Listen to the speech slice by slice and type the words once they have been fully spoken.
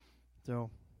So,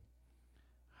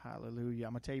 hallelujah.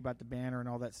 I'm going to tell you about the banner and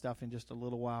all that stuff in just a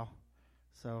little while.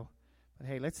 So, but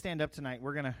hey, let's stand up tonight.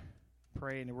 We're going to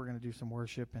pray and we're going to do some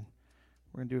worship and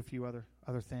we're going to do a few other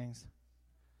things.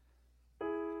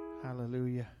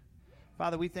 Hallelujah.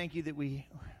 Father, we thank you that we,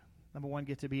 number one,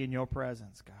 get to be in your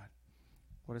presence, God.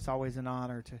 Lord, it's always an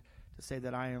honor to say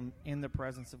that I am in the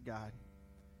presence of God.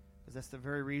 Because that's the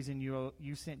very reason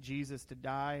you sent Jesus to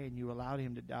die and you allowed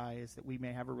him to die, is that we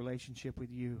may have a relationship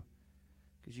with you.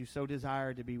 Because you so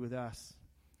desired to be with us.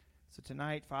 So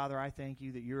tonight, Father, I thank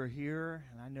you that you're here.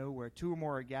 And I know where two or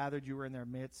more are gathered, you are in their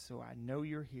midst. So I know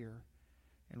you're here.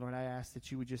 And Lord, I ask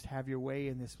that you would just have your way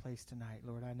in this place tonight.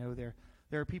 Lord, I know there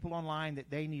are people online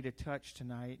that they need a touch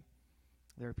tonight.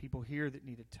 There are people here that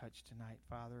need a touch tonight,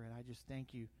 Father. And I just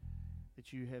thank you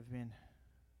that you have been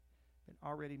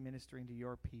already ministering to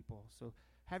your people. So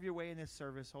have your way in this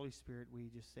service. Holy Spirit,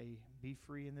 we just say, be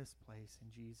free in this place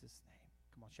in Jesus' name.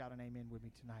 Come on, shout an amen with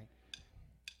me tonight.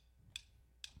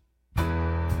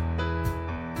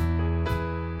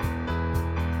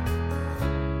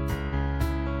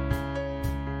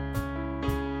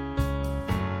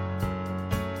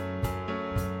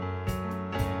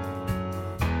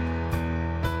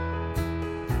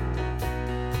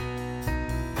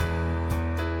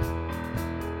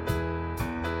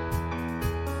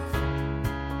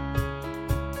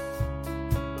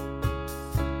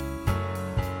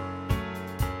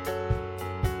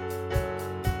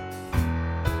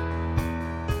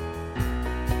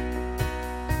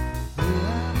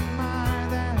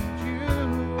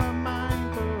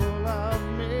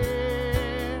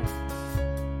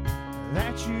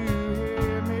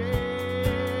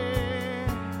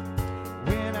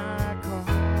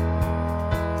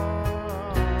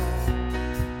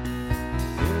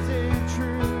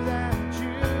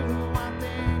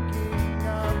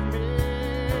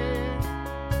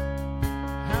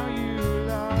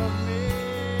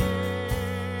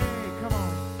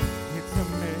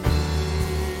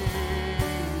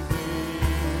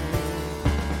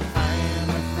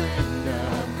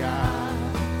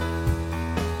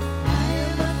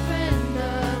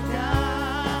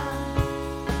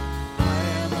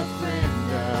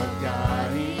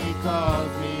 Call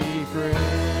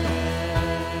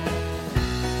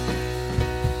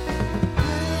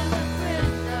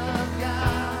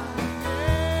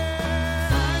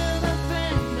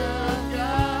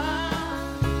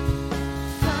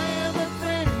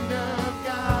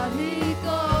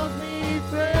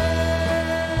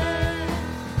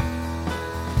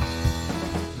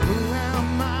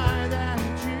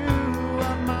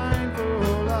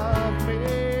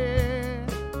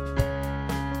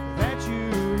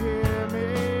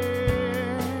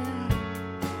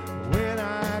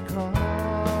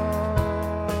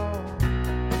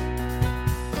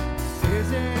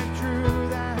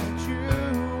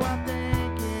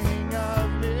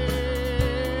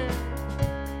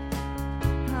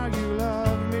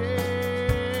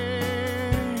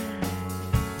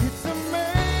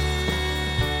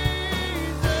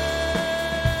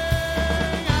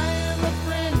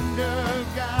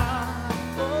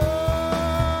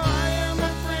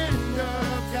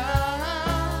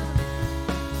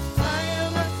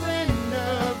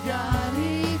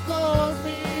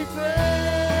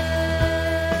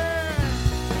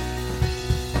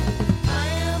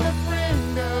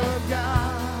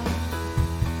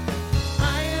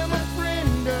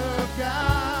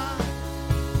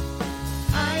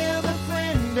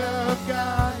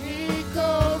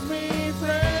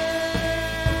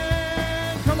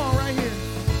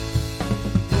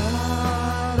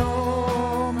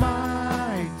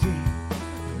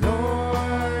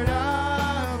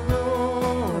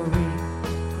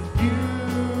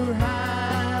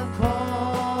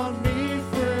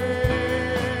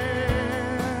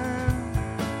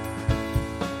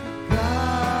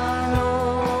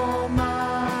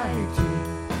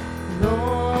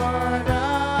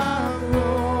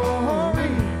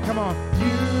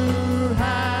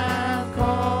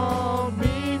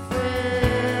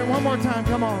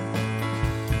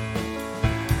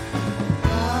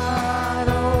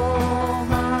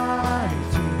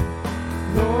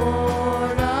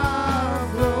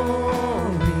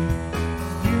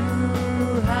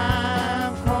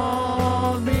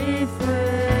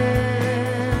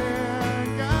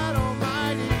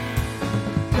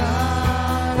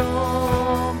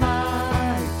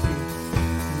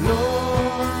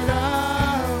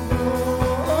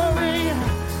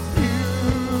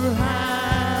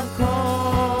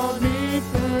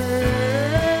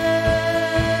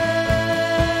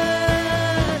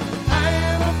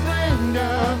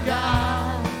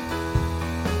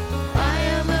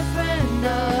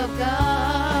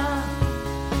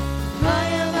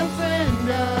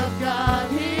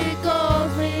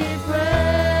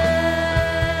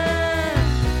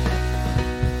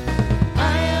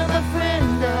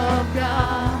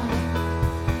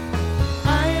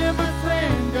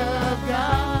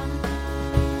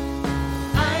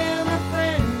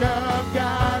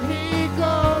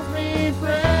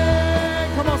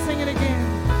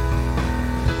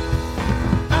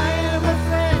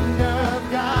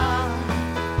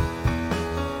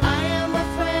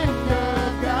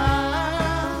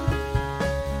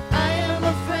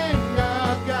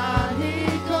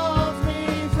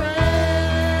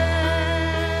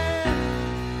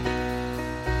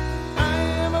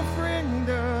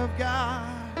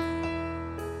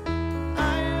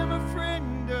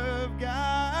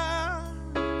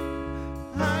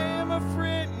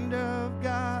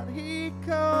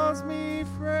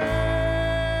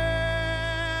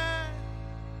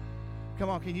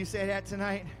Can you say that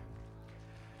tonight?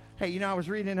 Hey, you know, I was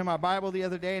reading in my Bible the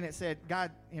other day, and it said,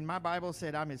 God, in my Bible,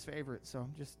 said I'm his favorite. So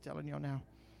I'm just telling you now.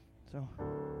 So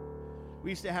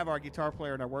we used to have our guitar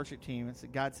player in our worship team, and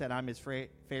said, God said I'm his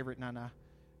favorite, Nana.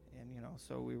 And, you know,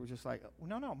 so we were just like,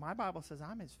 no, my Bible says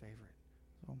I'm his favorite.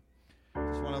 So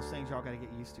just one of those things y'all got to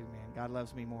get used to, man. God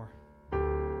loves me more. Got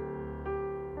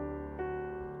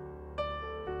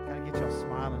to get y'all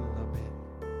smiling a little bit.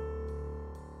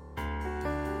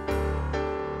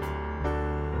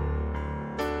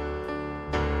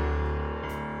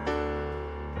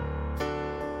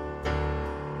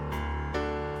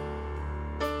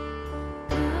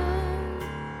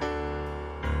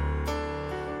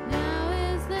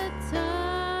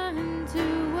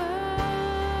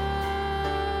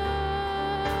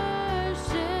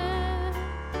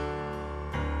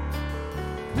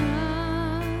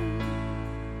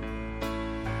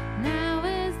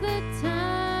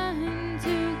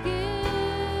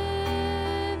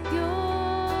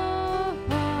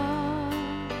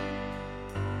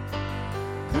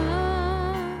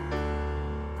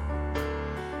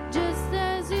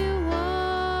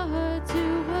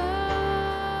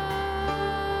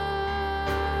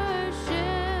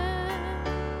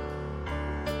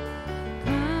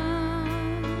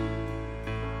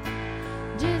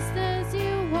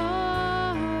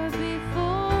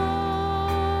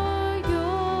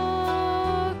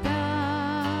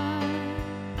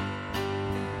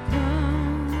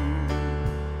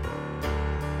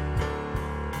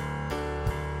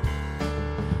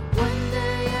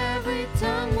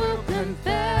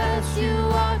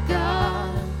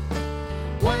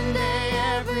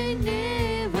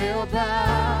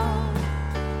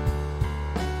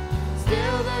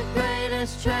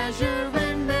 Treasure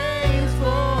remains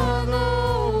for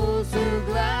those who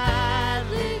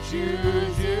gladly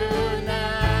choose you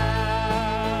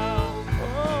now.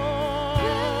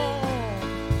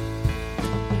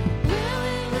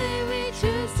 Willingly we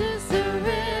choose to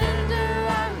surrender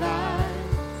our lives.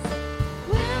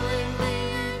 Willingly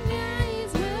your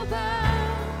knees will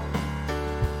bow.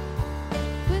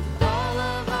 With all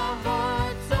of our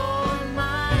heart, soul,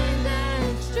 mind,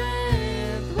 and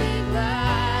strength, we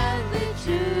gladly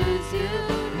choose you.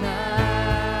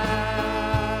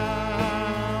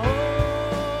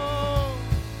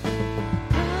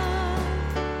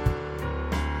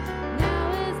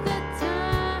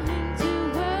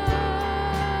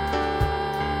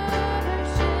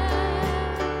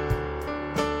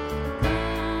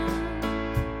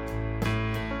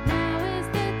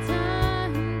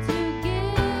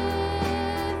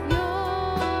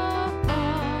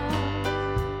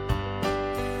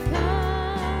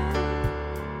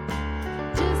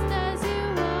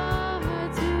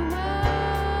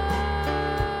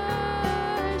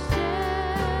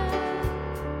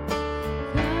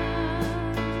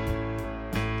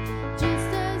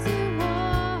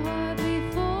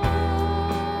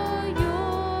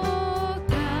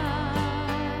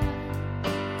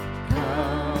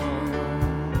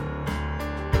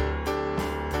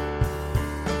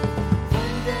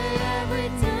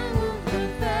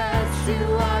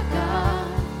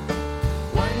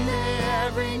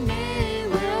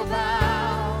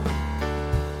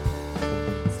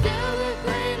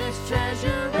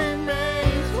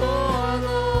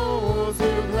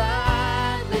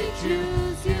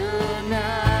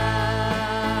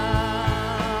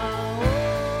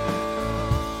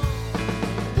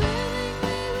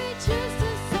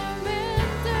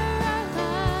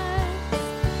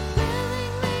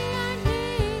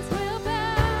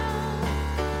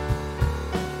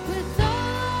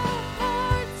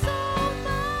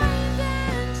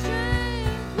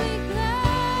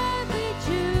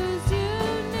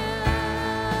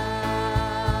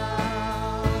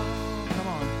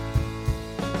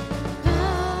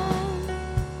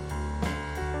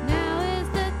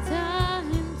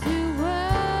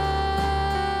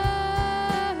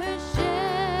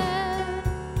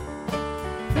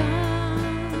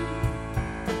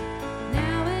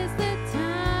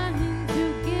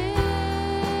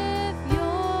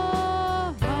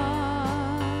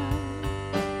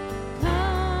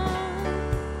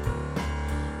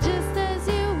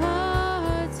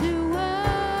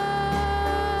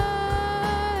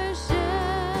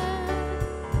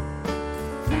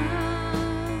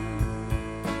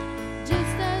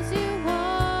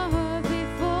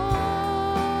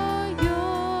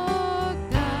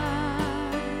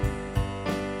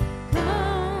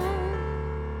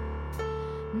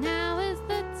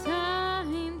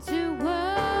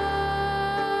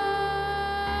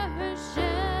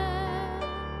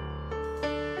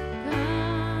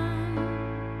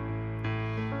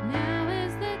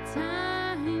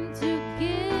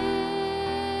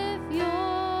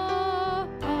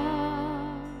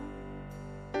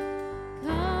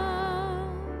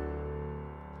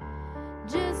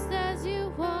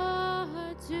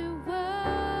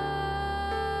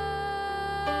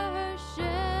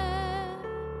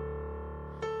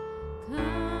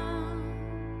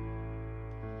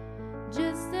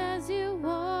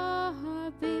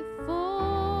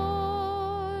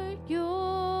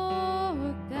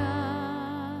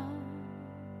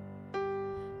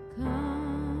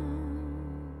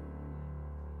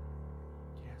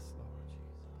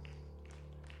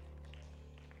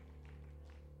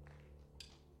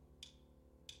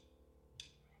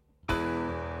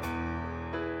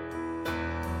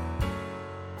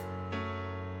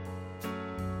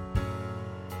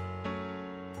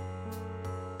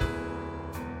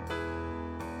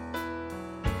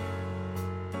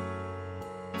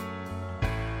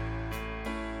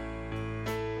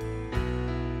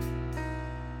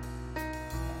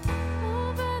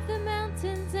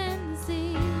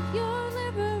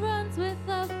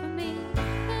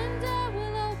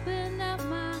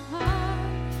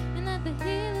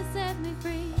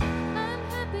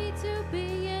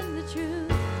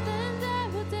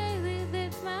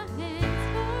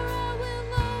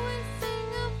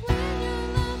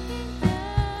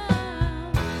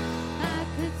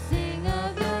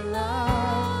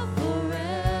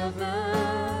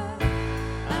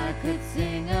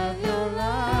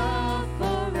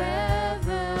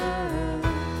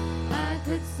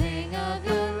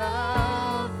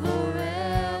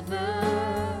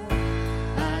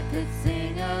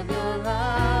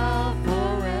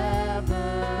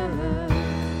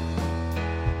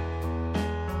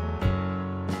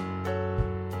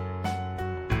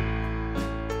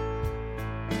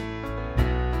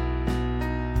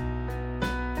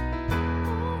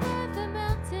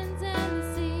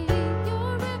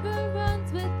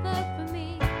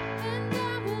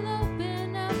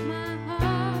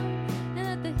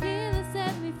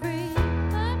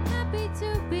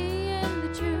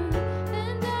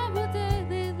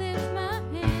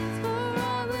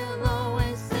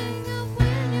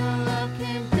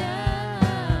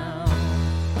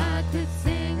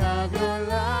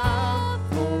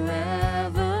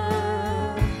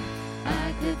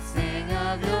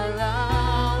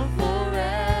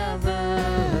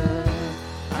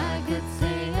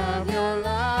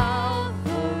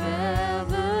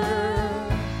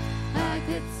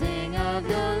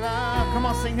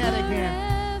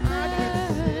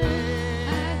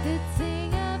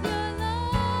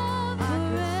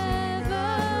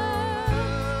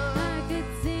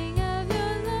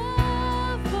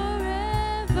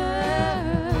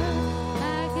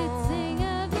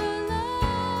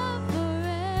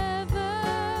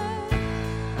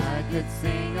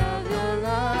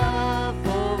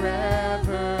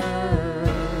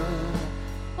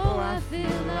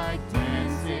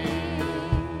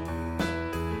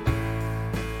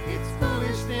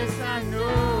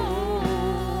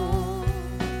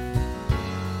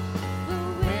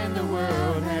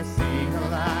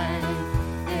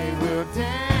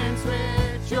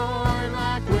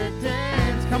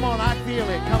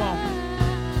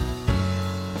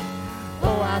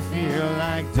 I feel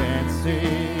like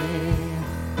dancing.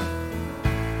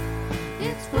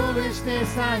 It's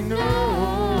foolishness, I know.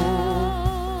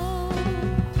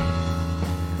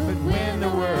 But when the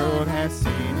world has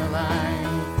seen the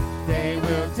light, they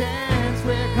will dance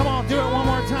with. Come on, do it one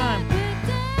more time.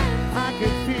 I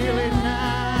could feel it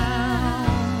now.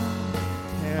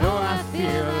 And oh, I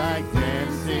feel like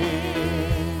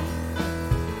dancing.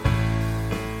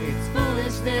 It's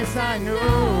foolishness, I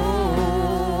know.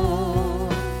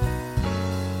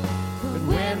 But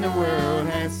when the world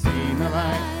has seen the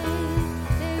light,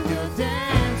 they'll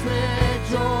dance with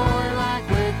joy like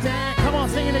we're dancing. Come on,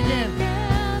 sing it again.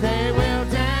 They will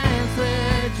dance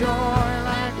with joy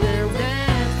like we're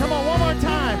dancing. Come on, one more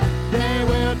time. They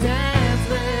will dance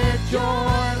with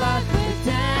joy like we're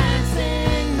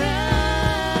dancing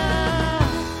now.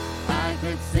 I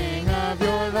could sing of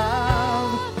your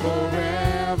love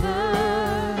forever.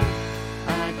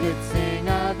 I could sing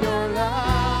of your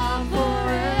love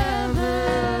forever.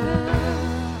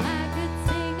 I could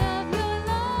sing of your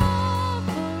love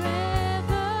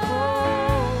forever.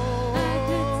 I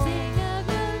could sing of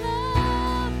your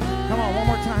love forever. Come on, one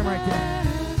more time right there.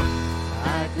 I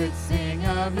could sing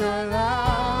of your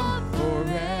love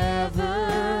forever.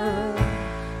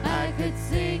 I could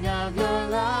sing of your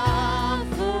love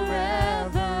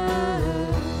forever.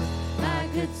 I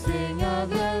could sing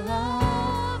of your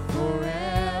love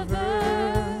forever.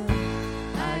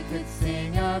 I could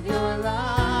sing of your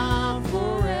love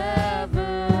forever.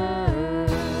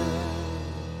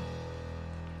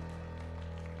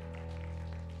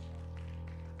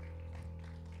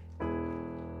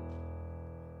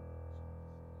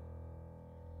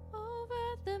 Over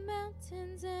the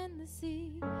mountains and the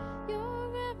sea, your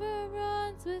river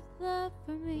runs with love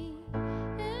for me.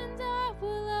 And I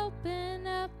will open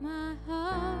up my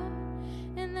heart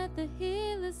and let the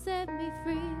healer set me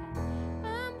free.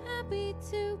 I'm happy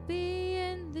to be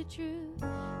in the truth,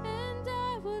 and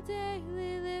I will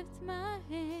daily lift my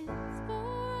hands, for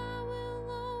I will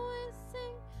always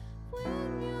sing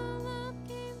when your love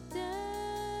came down.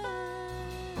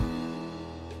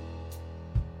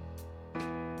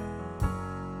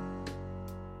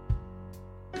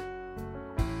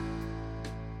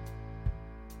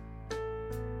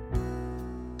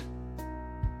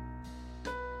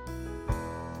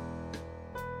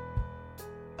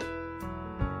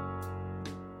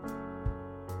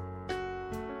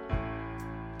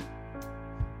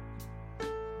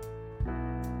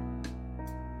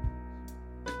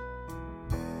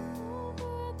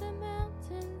 Over the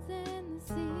mountains and the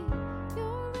sea,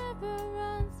 your river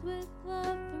runs with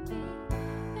love for me.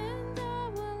 And I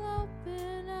will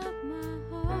open up my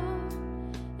heart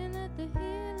and let the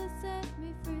healer set me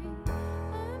free.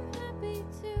 I'm happy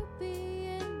to be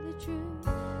in the truth,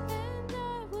 and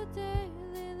I will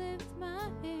daily lift my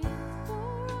hands, for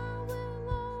I will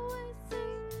always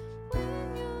sing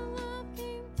when your love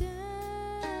came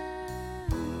down.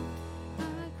 I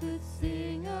could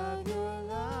sing of your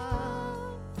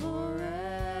love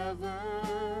forever.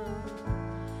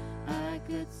 I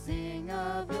could sing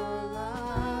of your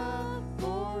love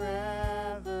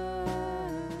forever.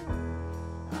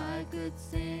 I could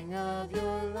sing of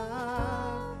your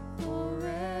love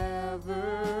forever.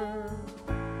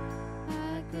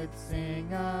 I could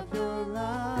sing of your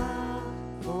love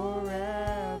forever.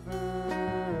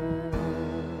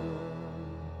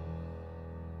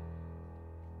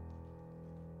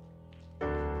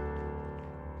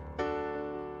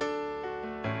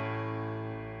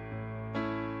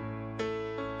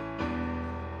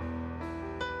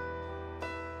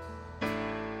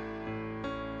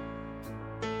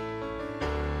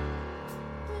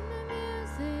 When the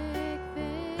music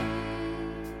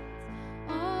fades,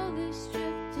 all is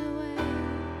stripped away,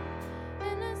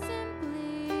 and I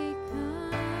simply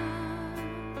come,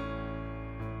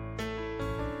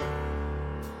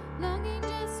 longing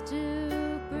just to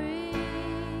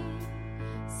bring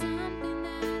something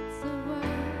that's a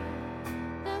word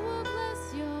that will bless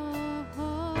your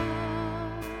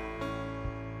heart.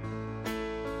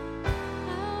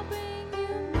 I'll bring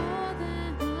you more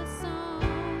than a song,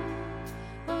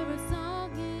 for a song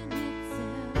in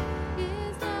itself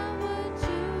is not what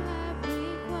you have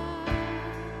required.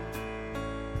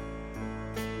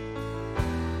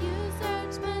 You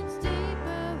search much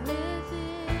deeper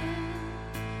within,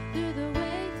 through the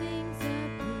way things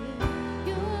appear.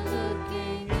 You're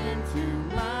looking into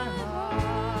my heart.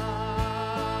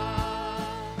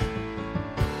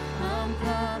 I'm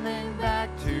coming back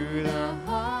to the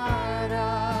heart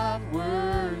of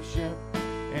worship,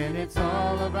 and it's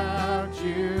all about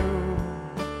you,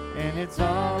 and it's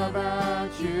all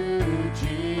about you,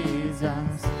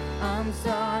 Jesus. I'm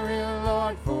sorry,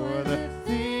 Lord, for the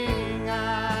things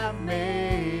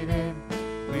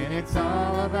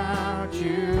about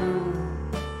you.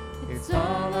 It's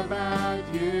all about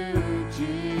you,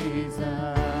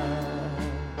 Jesus.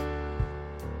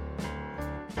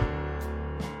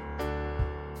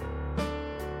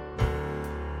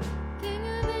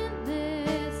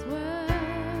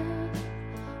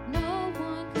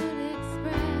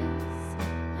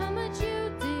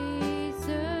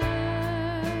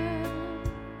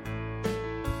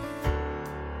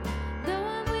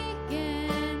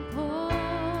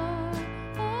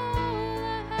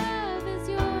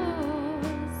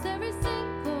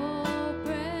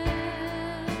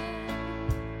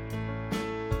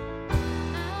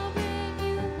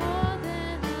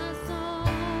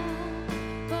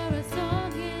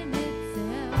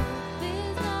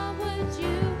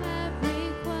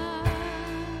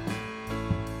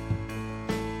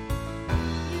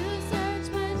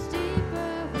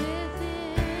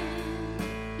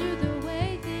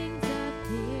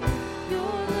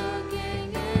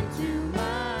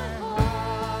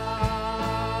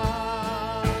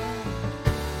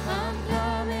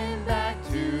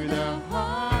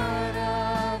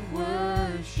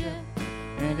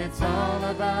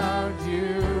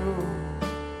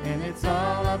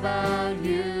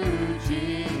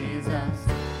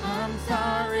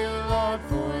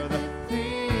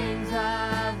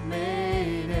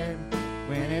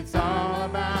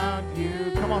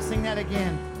 Sing that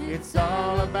again. It's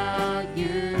all about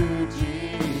you,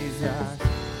 Jesus.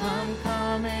 I'm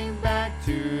coming back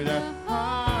to the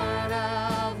heart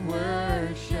of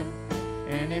worship.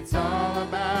 And it's all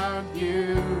about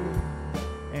you.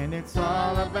 And it's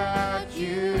all about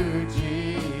you,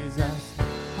 Jesus.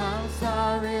 I'm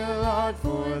sorry, Lord,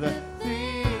 for the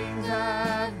things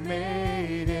I've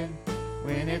made it.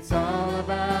 When it's all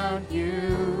about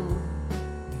you.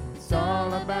 It's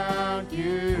all about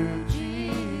you, Jesus.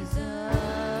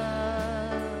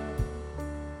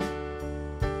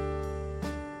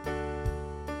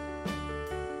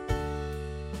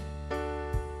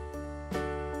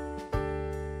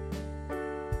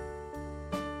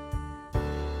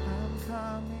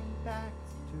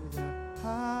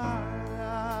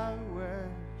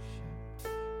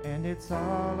 And it's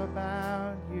all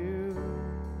about you.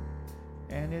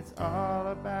 And it's all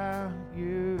about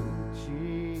you,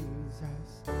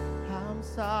 Jesus. I'm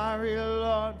sorry,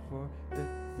 Lord, for the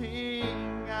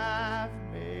thing I've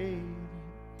made.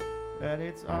 But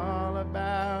it's all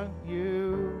about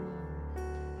you.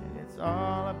 And it's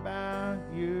all about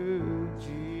you,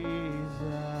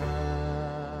 Jesus.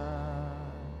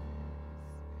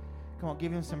 Come on,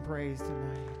 give him some praise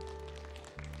tonight.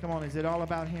 Come on, is it all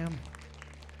about him?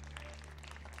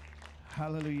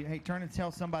 Hallelujah. Hey, turn and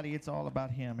tell somebody it's all about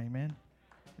him. Amen.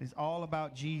 It's all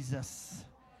about Jesus.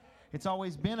 It's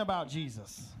always been about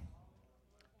Jesus.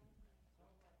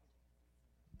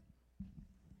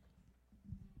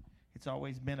 It's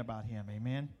always been about him.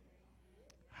 Amen.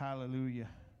 Hallelujah.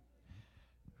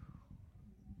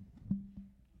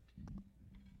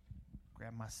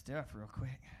 Grab my stuff real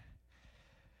quick.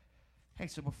 Hey,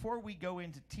 so before we go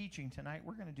into teaching tonight,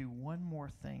 we're going to do one more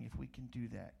thing if we can do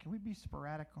that. Can we be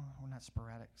sporadic? Well, not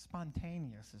sporadic.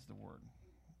 Spontaneous is the word.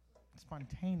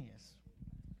 Spontaneous.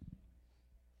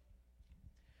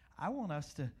 I want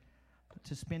us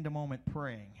to spend a moment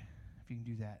praying, if you can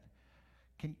do that.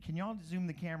 Can y'all zoom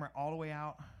the camera all the way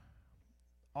out?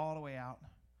 All the way out.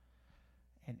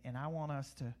 And I want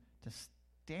us to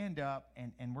stand up,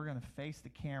 and we're going to face the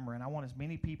camera, and I want as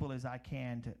many people as I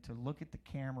can to look at the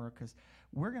camera, because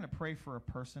we're going to pray for a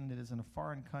person that is in a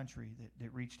foreign country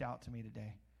that reached out to me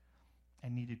today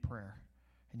and needed prayer.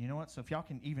 And you know what? So if y'all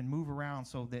can even move around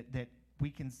so that we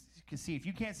can see. If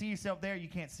you can't see yourself there, you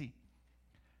can't see.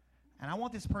 And I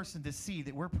want this person to see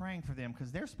that we're praying for them,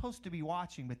 because they're supposed to be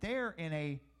watching, but they're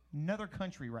in another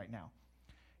country right now,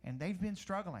 and they've been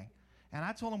struggling. And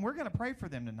I told them we're going to pray for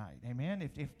them tonight. Amen.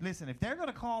 If they're going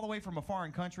to call all the way from a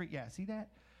foreign country, yeah, see that?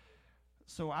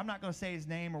 So I'm not going to say his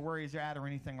name or where he's at or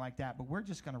anything like that, but we're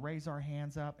just going to raise our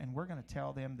hands up, and we're going to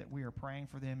tell them that we are praying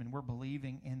for them and we're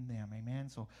believing in them. Amen.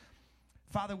 So,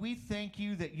 Father, we thank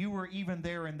you that you were even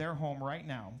there in their home right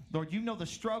now. Lord, you know the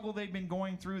struggle they've been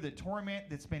going through, the torment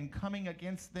that's been coming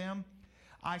against them.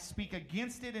 I speak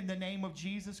against it in the name of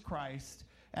Jesus Christ,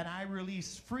 and I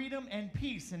release freedom and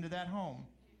peace into that home.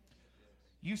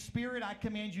 You spirit, I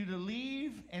command you to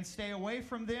leave and stay away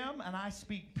from them, and I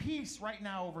speak peace right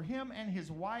now over him and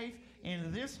his wife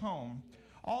in this home.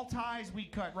 All ties we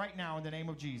cut right now in the name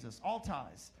of Jesus. All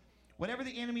ties. Whatever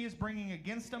the enemy is bringing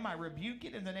against them, I rebuke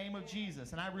it in the name of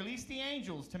Jesus, and I release the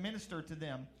angels to minister to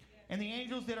them, and the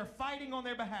angels that are fighting on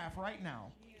their behalf right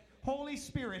now. Holy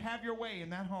Spirit, have your way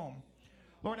in that home.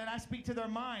 Lord, and I speak to their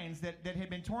minds that had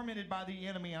been tormented by the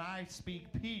enemy, and I speak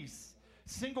peace,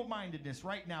 single-mindedness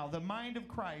right now. The mind of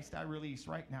Christ I release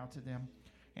right now to them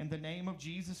in the name of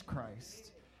Jesus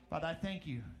Christ. Father, I thank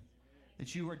you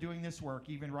that you are doing this work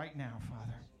even right now,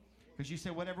 Father. Because you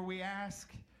said whatever we ask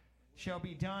shall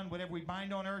be done. Whatever we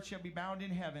bind on earth shall be bound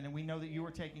in heaven. And we know that you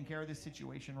are taking care of this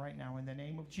situation right now in the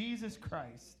name of Jesus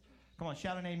Christ. Come on,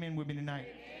 shout an amen with me tonight.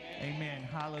 Amen. Amen.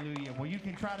 Hallelujah. Well, you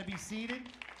can try to be seated.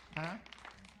 Huh?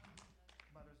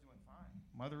 Mother's doing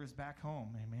fine. Mother is back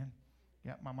home. Amen.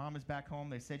 Yeah, my mom is back home.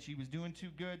 They said she was doing too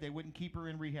good. They wouldn't keep her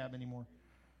in rehab anymore.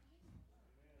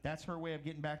 That's her way of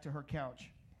getting back to her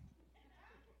couch.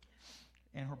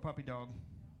 And her puppy dog.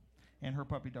 And her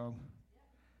puppy dog.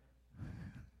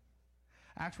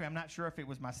 Actually, I'm not sure if it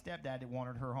was my stepdad that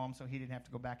wanted her home so he didn't have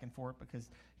to go back and forth because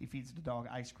he feeds the dog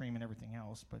ice cream and everything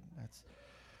else. But that's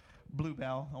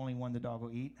Bluebell, only one the dog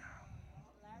will eat.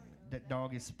 That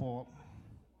dog is spoiled.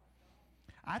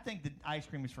 I think the ice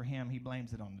cream is for him. He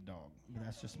blames it on the dog. But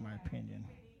that's just my opinion.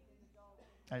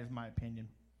 That is my opinion.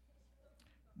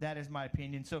 That is my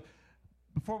opinion. So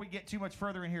before we get too much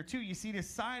further in here, too, you see this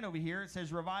sign over here. It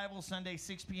says Revival Sunday,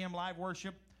 6 p.m. live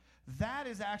worship. That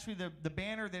is actually the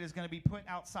banner that is going to be put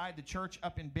outside the church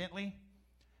up in Bentley.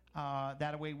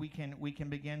 That way we can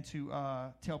begin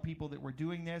to tell people that we're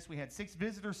doing this. We had 6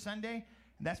 visitors Sunday.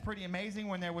 And that's pretty amazing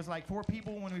when there was like 4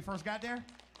 people when we first got there.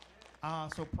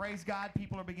 So praise God,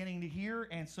 people are beginning to hear.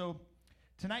 And so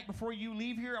tonight before you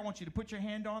leave here, I want you to put your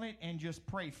hand on it and just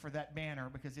pray for that banner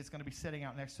because it's going to be sitting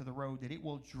out next to the road, that it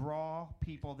will draw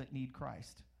people that need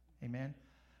Christ. Amen.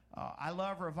 I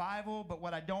love revival, but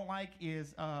what I don't like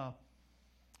is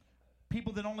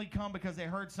people that only come because they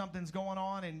heard something's going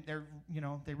on and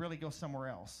they really go somewhere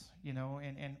else,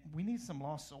 and we need some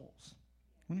lost souls.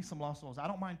 We need some lost souls. I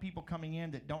don't mind people coming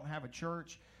in that don't have a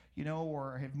church,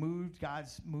 or have moved.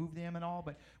 God's moved them and all,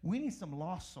 but we need some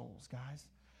lost souls, guys.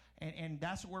 And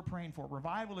that's what we're praying for.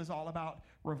 Revival is all about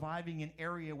reviving an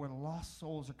area where lost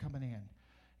souls are coming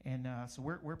in. And so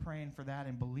we're praying for that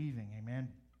and believing, amen.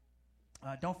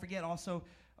 Don't forget also,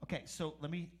 okay, so let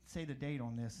me say the date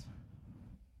on this.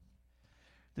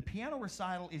 The piano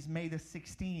recital is May the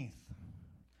 16th.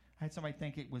 I had somebody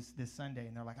think it was this Sunday,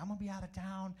 and they're like, I'm going to be out of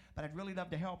town, but I'd really love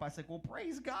to help. I said, well,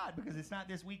 praise God, because it's not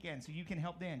this weekend, so you can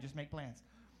help then. Just make plans.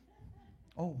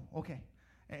 Oh, okay.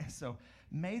 So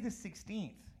May the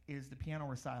 16th is the piano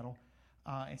recital,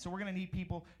 and so we're going to need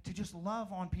people to just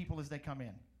love on people as they come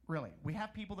in, really. We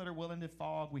have people that are willing to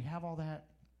fog. We have all that.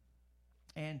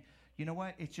 And you know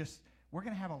what? It's just, we're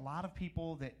going to have a lot of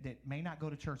people that may not go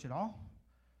to church at all.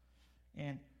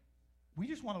 And we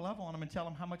just want to love on them and tell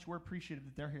them how much we're appreciative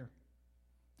that they're here.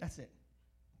 That's it.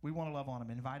 We want to love on them.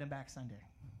 Invite them back Sunday.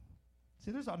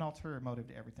 See, there's an ulterior motive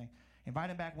to everything. Invite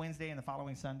them back Wednesday and the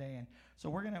following Sunday. And so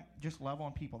we're going to just love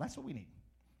on people. That's what we need.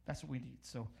 That's what we need.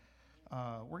 So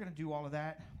we're going to do all of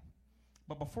that.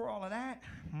 But before all of that,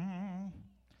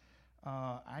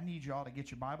 I need y'all to get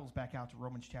your Bibles back out to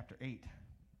Romans chapter 8.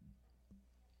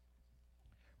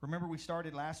 Remember we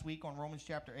started last week on Romans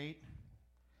chapter 8?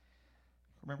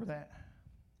 Remember that?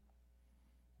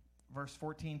 Verse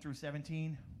 14 through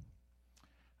 17.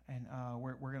 And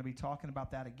we're going to be talking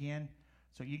about that again.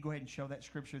 So you go ahead and show that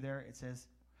scripture there. It says,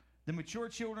 the mature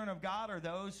children of God are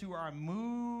those who are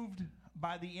moved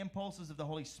by the impulses of the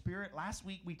Holy Spirit. Last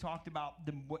week we talked about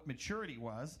what maturity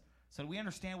was. So we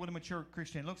understand what a mature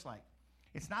Christian looks like.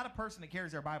 It's not a person that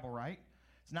carries their Bible right.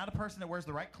 It's not a person that wears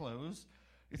the right clothes.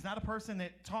 It's not a person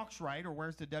that talks right or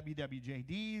wears the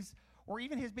WWJDs or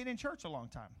even has been in church a long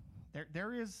time.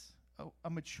 There is a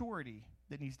maturity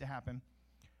that needs to happen.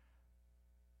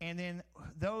 And then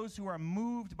those who are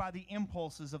moved by the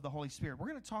impulses of the Holy Spirit. We're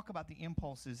going to talk about the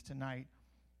impulses tonight.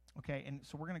 Okay, and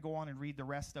so we're going to go on and read the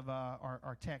rest of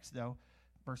our text, though.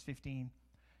 Verse 15.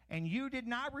 And you did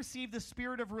not receive the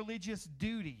spirit of religious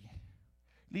duty,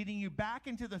 leading you back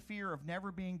into the fear of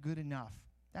never being good enough.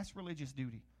 That's religious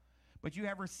duty. But you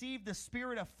have received the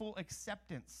spirit of full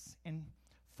acceptance and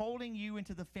folding you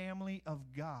into the family of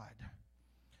God.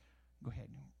 Go ahead.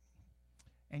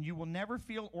 And you will never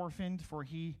feel orphaned, for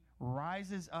he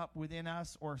rises up within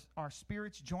us, or our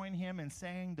spirits join him in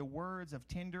saying the words of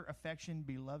tender affection,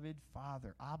 beloved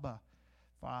Father, Abba,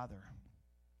 Father.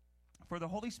 For the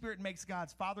Holy Spirit makes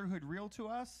God's fatherhood real to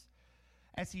us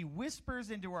as he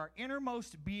whispers into our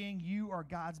innermost being, you are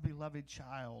God's beloved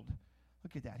child.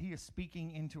 Look at that. He is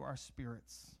speaking into our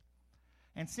spirits.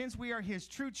 And since we are his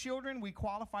true children, we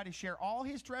qualify to share all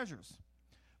his treasures.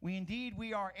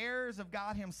 We are heirs of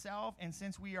God himself, and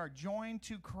since we are joined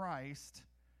to Christ,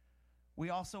 we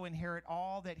also inherit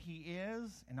all that he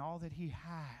is and all that he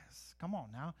has. Come on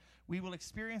now. We will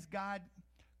experience God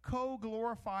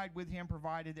co-glorified with him,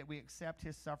 provided that we accept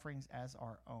his sufferings as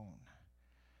our own.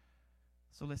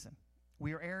 So listen,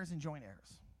 we are heirs and joint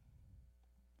heirs.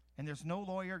 And there's no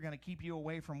lawyer going to keep you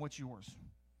away from what's yours.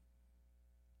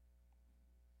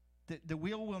 The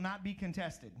will not be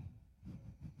contested.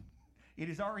 It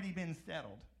has already been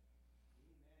settled.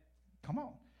 Come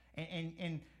on.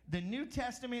 And the New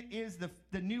Testament is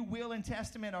the new will and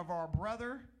testament of our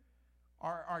brother,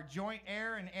 our joint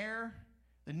heir and heir.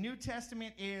 The New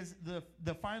Testament is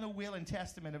the final will and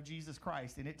testament of Jesus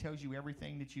Christ, and it tells you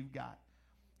everything that you've got.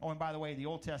 Oh, and by the way, the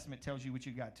Old Testament tells you what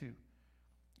you got too.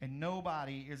 And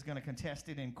nobody is going to contest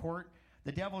it in court.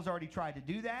 The devil's already tried to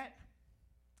do that,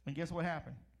 and guess what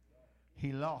happened?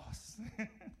 He lost.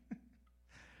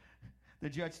 The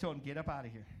judge told him, get up out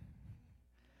of here.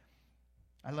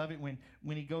 I love it when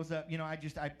he goes up. You know, I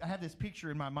have this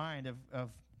picture in my mind of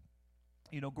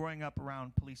you know, growing up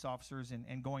around police officers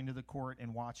and going to the court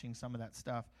and watching some of that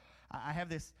stuff. I have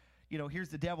this, you know, here's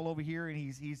the devil over here, and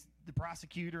he's the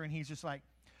prosecutor, and he's just like,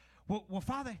 well,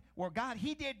 Father, well, God,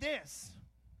 he did this.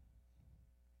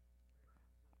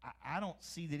 I don't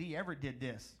see that he ever did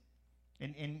this.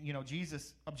 And you know,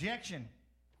 Jesus, objection.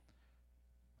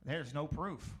 There's no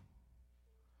proof.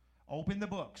 Open the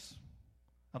books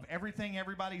of everything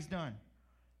everybody's done.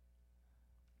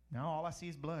 No, all I see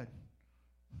is blood.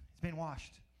 It's been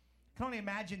washed. I can only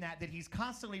imagine that he's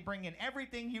constantly bringing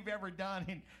everything you've ever done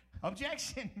in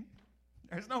objection.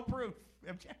 There's no proof.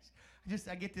 Objection.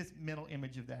 I get this mental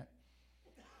image of that.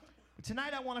 But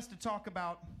tonight I want us to talk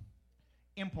about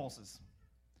impulses.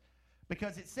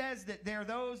 Because it says that there are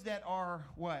those that are,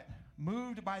 what?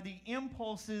 Moved by the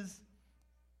impulses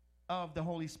of the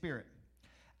Holy Spirit.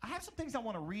 I have some things I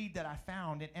want to read that I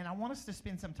found, and I want us to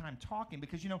spend some time talking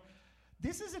because, you know,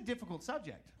 this is a difficult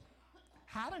subject.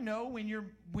 How to know when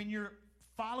you're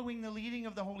following the leading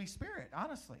of the Holy Spirit,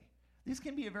 honestly. This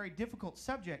can be a very difficult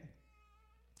subject.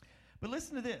 But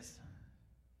listen to this.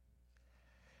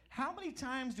 How many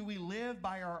times do we live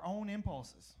by our own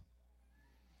impulses?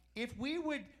 If we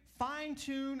would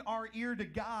fine-tune our ear to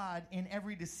God in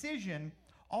every decision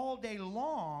all day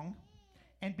long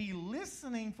and be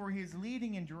listening for his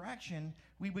leading and direction,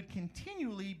 we would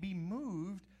continually be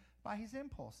moved by his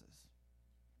impulses.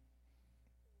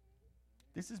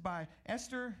 This is by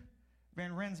Esther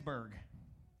Van Rensburg.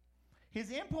 His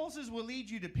impulses will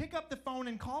lead you to pick up the phone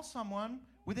and call someone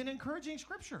with an encouraging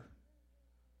scripture.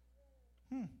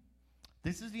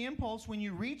 This is the impulse when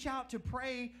you reach out to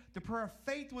pray the prayer of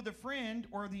faith with a friend,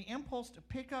 or the impulse to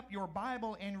pick up your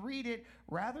Bible and read it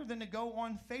rather than to go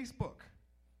on Facebook.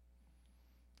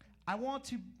 I want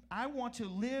to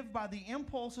live by the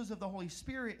impulses of the Holy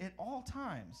Spirit at all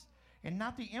times and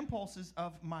not the impulses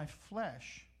of my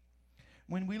flesh.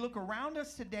 When we look around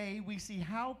us today, we see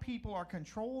how people are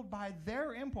controlled by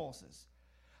their impulses.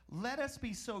 Let us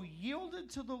be so yielded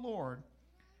to the Lord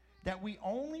that we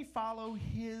only follow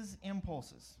his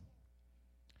impulses.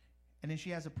 And then she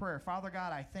has a prayer. Father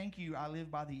God, I thank you. I live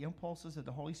by the impulses of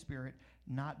the Holy Spirit,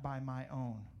 not by my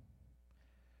own.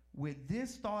 With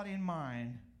this thought in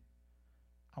mind,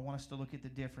 I want us to look at the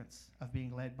difference of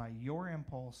being led by your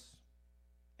impulse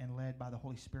and led by the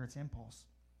Holy Spirit's impulse.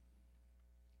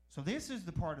 So this is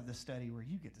the part of the study where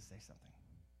you get to say something.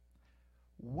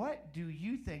 What do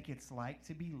you think it's like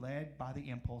to be led by the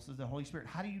impulses of the Holy Spirit?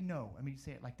 How do you know? I mean,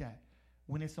 say it like that.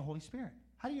 When it's the Holy Spirit.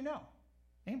 How do you know?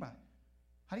 Anybody?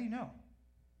 How do you know?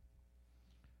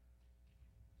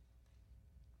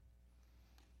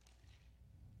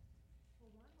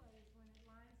 Well, one way is when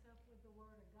it lines up with the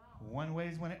Word of God. One way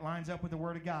is when it lines up with the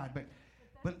Word of God. But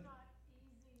that's not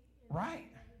easy in right.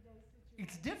 everyday situation.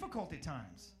 It's difficult at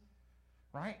times.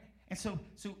 Right? And so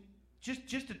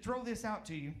just to throw this out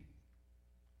to you,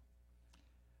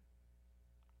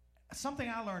 something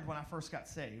I learned when I first got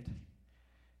saved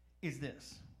is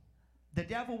this. The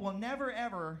devil will never,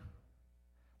 ever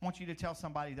want you to tell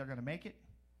somebody they're going to make it.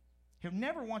 He'll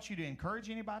never want you to encourage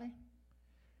anybody.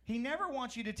 He never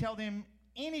wants you to tell them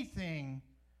anything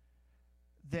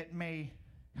that may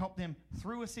help them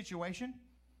through a situation.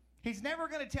 He's never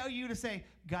going to tell you to say,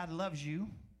 God loves you.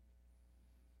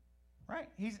 Right?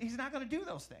 He's not going to do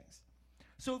those things.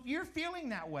 So if you're feeling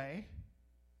that way,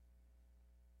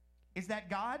 is that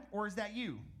God or is that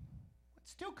you? It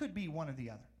still could be one or the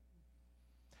other.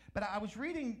 But I was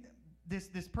reading this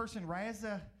person,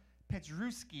 Raisa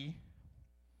Petrusky,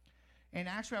 and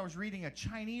actually I was reading a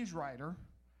Chinese writer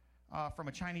from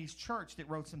a Chinese church that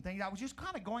wrote some things. I was just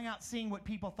kind of going out seeing what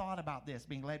people thought about this,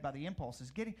 being led by the impulses,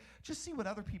 just see what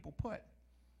other people put.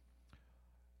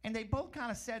 And they both kind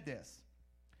of said this.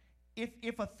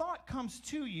 If a thought comes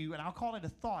to you, and I'll call it a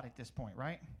thought at this point,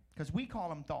 right? Because we call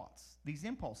them thoughts, these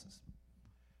impulses.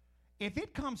 if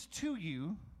it comes to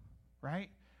you, right,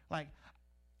 like,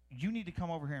 you need to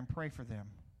come over here and pray for them,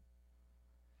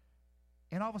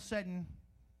 and all of a sudden,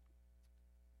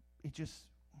 it just,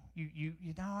 you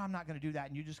know, I'm not going to do that,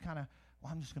 and you just kind of,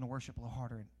 well, I'm just going to worship a little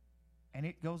harder, and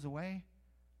it goes away,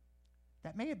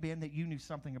 that may have been that you knew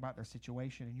something about their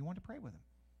situation, and you wanted to pray with them.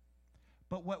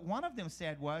 But what one of them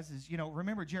said is, you know,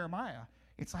 remember Jeremiah,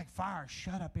 it's like fire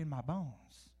shut up in my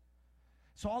bones.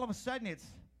 So all of a sudden it's,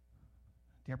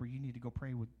 Deborah, you need to go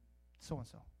pray with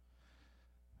so-and-so.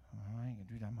 Oh, I ain't going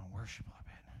to do that. I'm going to worship a little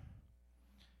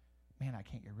bit. Man, I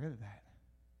can't get rid of that.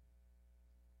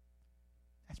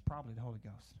 That's probably the Holy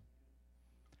Ghost.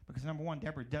 Because number one,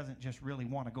 Deborah doesn't just really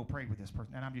want to go pray with this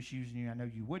person. And I'm just using you. I know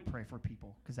you would pray for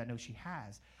people because I know she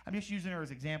has. I'm just using her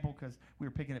as example because we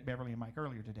were picking at Beverly and Mike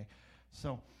earlier today.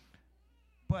 So,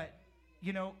 but,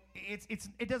 you know,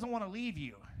 it doesn't want to leave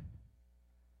you.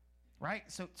 Right?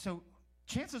 So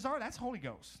chances are that's Holy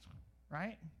Ghost.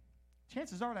 Right?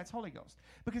 Chances are that's Holy Ghost.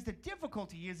 Because the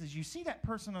difficulty is you see that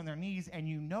person on their knees and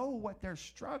you know what they're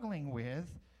struggling with.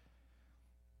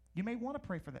 You may want to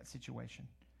pray for that situation.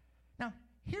 Now,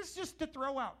 here's just the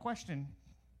throw out question.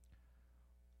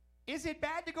 Is it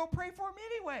bad to go pray for them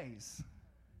anyways?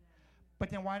 But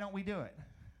then why don't we do it?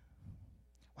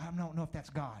 Well, I don't know if that's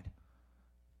God.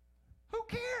 Who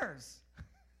cares?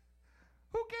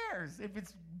 Who cares if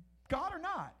it's God or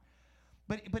not?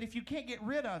 But if you can't get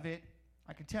rid of it,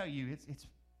 I can tell you it's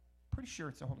pretty sure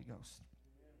it's the Holy Ghost.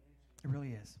 It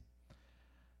really is.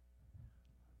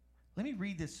 Let me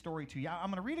read this story to you. I'm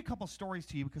going to read a couple stories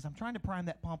to you because I'm trying to prime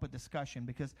that pump of discussion,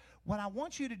 because what I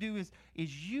want you to do is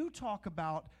you talk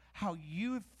about how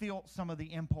you have felt some of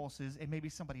the impulses and maybe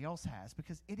somebody else has,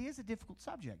 because it is a difficult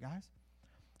subject, guys.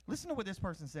 Listen to what this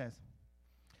person says.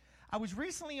 I was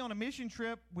recently on a mission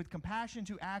trip with Compassion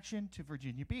to Action to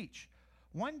Virginia Beach.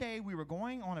 One day we were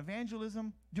doing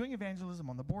evangelism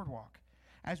on the boardwalk.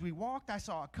 As we walked, I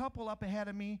saw a couple up ahead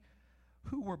of me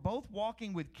who were both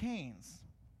walking with canes.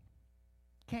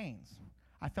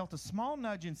 I felt a small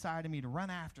nudge inside of me to run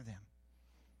after them.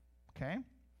 Okay?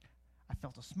 I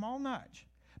felt a small nudge.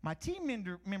 My team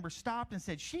member stopped and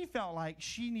said she felt like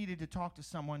she needed to talk to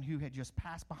someone who had just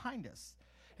passed behind us.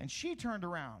 And she turned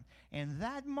around. In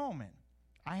that moment,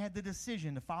 I had the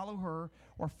decision to follow her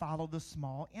or follow the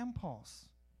small impulse.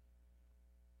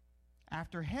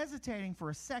 After hesitating for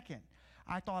a second,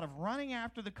 I thought of running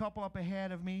after the couple up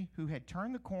ahead of me who had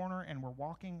turned the corner and were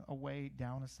walking away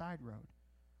down a side road.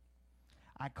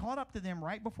 I caught up to them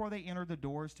right before they entered the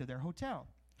doors to their hotel.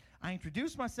 I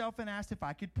introduced myself and asked if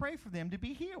I could pray for them to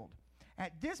be healed.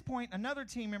 At this point, another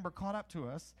team member caught up to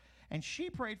us, and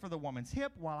she prayed for the woman's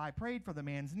hip while I prayed for the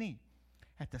man's knee.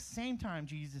 At the same time,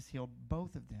 Jesus healed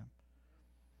both of them.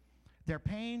 Their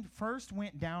pain first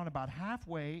went down about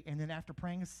halfway, and then after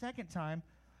praying a second time,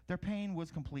 their pain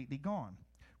was completely gone.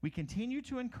 We continued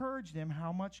to encourage them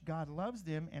how much God loves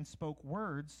them and spoke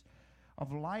words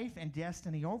of life and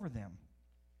destiny over them.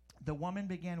 The woman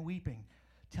began weeping,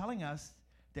 telling us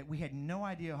that we had no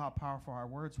idea how powerful our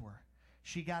words were.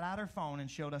 She got out her phone and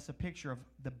showed us a picture of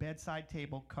the bedside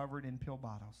table covered in pill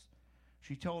bottles.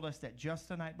 She told us that just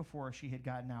the night before, she had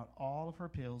gotten out all of her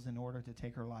pills in order to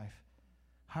take her life.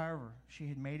 However, she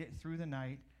had made it through the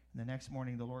night, and the next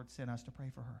morning the Lord sent us to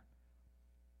pray for her.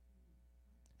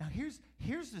 Now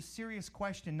here's the serious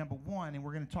question, number one, and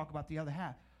we're going to talk about the other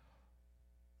half.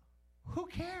 Who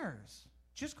cares?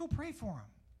 Just go pray for them.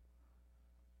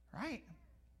 Right?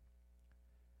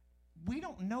 We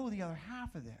don't know the other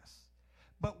half of this.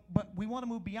 But we want to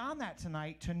move beyond that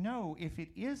tonight to know if it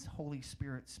is Holy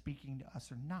Spirit speaking to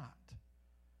us or not.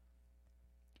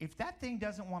 If that thing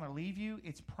doesn't want to leave you,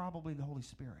 it's probably the Holy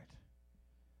Spirit.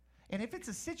 And if it's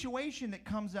a situation that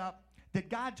comes up that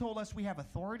God told us we have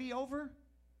authority over,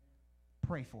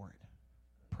 pray for it.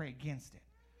 Pray against it.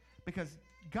 Because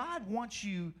God wants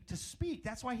you to speak.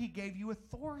 That's why he gave you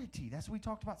authority. That's what we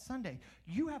talked about Sunday.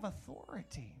 You have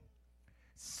authority.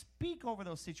 Speak over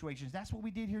those situations. That's what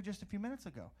we did here just a few minutes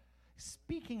ago.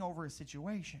 Speaking over a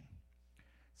situation.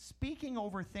 Speaking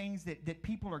over things that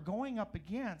people are going up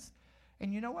against.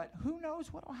 And you know what? Who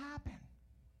knows what will happen?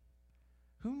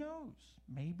 Who knows?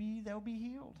 Maybe they'll be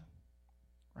healed.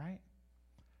 Right?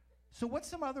 So what's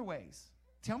some other ways?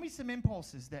 Tell me some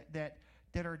impulses that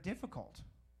are difficult,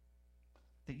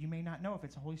 that you may not know if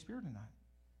it's the Holy Spirit or not.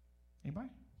 Anybody?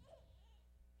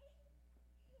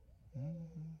 Mm-hmm.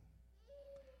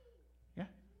 Yeah?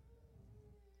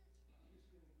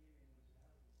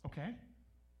 Okay.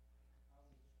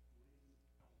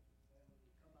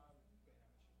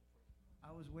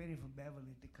 I was waiting for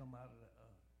Beverly to come out of the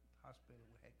hospital.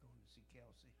 We had gone to see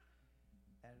Kelsey.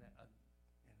 And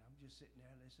I'm just sitting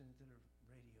there listening to the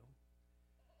radio.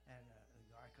 And the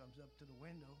guy comes up to the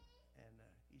window, and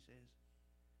he says,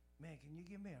 "Man, can you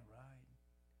give me a ride?"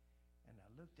 And I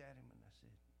looked at him, and I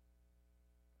said,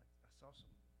 I saw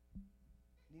some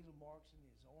needle marks in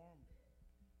his arm,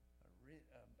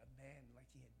 a man like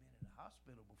he had been in the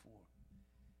hospital before.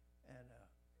 And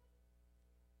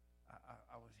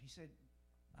he said,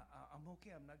 I'm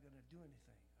okay, I'm not going to do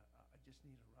anything. I just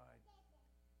need a ride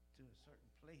to a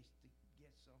certain place to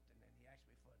get something. And he asked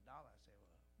me for $1. I said,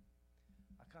 well,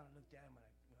 I kind of looked at him and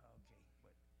okay.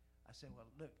 But I said, well,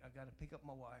 look, I got to pick up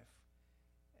my wife,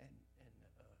 and then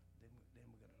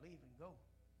we're going to leave and go.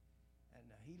 And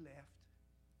he left.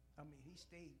 I mean, he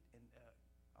stayed, and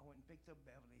I went and picked up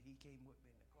Beverly. He came with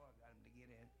me in the car, got him to get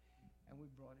in, and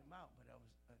we brought him out. But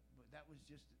but that was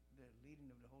just the leading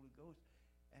of the Holy Ghost.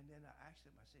 And then I asked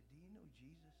him, I said, "Do you know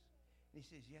Jesus?" And he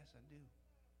says, "Yes, I do."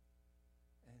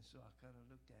 And so I kind of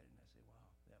looked at it and I said, "Wow,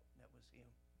 that was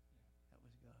him. That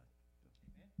was God."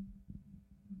 Amen.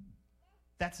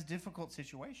 That's a difficult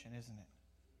situation, isn't it?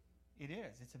 It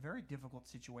is. It's a very difficult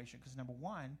situation because, number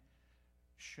one,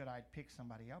 should I pick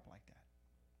somebody up like that?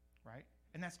 Right?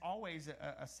 And that's always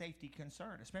a safety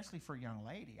concern, especially for a young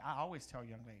lady. I always tell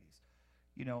young ladies,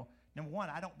 you know, number one,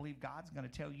 I don't believe God's going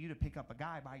to tell you to pick up a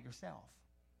guy by yourself.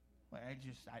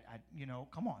 You know,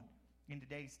 come on. In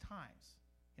today's times,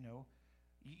 you know,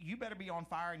 you better be on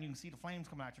fire and you can see the flames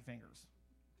coming out your fingers,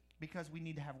 because we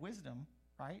need to have wisdom,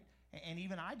 right? And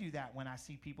even I do that when I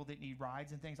see people that need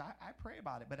rides and things. I pray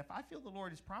about it. But if I feel the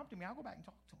Lord is prompting me, I'll go back and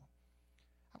talk to him.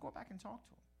 I'll go back and talk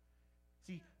to him.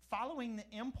 See, following the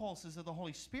impulses of the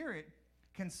Holy Spirit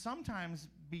can sometimes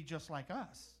be just like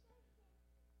us.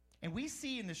 And we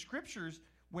see in the scriptures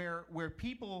where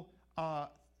people are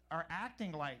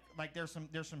acting like there's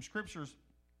some scriptures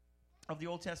of the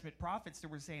Old Testament prophets that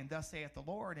were saying, "Thus saith the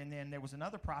Lord," and then there was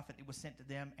another prophet that was sent to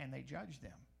them and they judged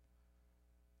them.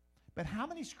 But how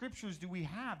many scriptures do we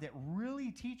have that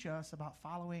really teach us about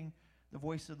following the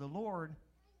voice of the Lord?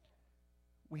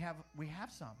 We have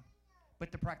some.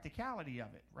 But the practicality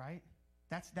of it, right?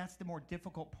 That's the more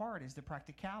difficult part, is the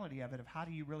practicality of it, of how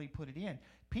do you really put it in.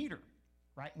 Peter,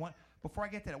 right? Before I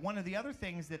get to that, one of the other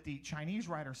things that the Chinese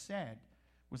writer said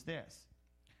was this: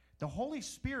 the Holy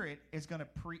Spirit is going to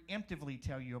preemptively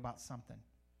tell you about something.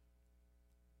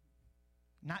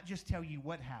 Not just tell you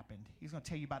what happened. He's going to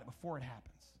tell you about it before it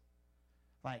happens.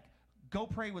 Like, go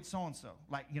pray with so-and-so.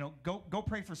 Like, you know, go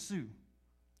pray for Sue.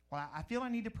 Well, I feel I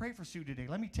need to pray for Sue today.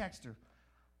 Let me text her.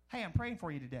 "Hey, I'm praying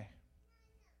for you today."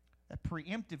 That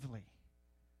preemptively,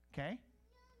 okay?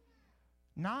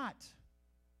 Not,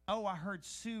 "Oh, I heard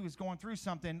Sue is going through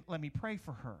something. Let me pray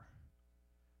for her."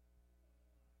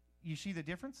 You see the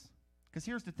difference? Because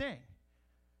here's the thing.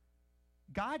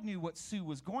 God knew what Sue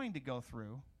was going to go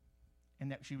through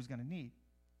and that she was going to need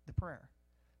the prayer.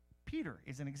 Peter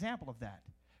is an example of that.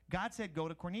 God said, "Go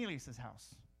to Cornelius'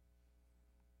 house."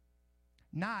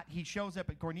 Not he shows up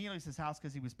at Cornelius' house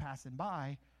because he was passing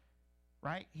by,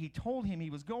 right? He told him he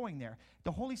was going there.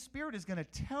 The Holy Spirit is going to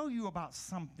tell you about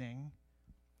something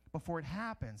before it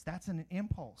happens. That's an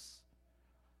impulse.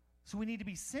 So we need to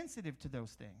be sensitive to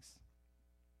those things.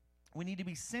 We need to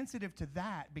be sensitive to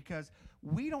that, because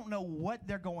we don't know what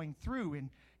they're going through.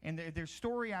 And there's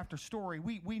story after story.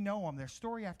 We know them. There's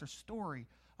story after story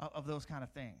of those kind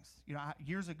of things. You know,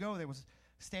 years ago, there was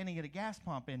standing at a gas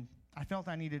pump, and I felt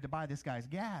I needed to buy this guy's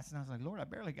gas. And I was like, "Lord, I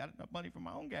barely got enough money for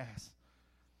my own gas."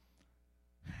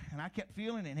 And I kept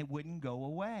feeling it, and it wouldn't go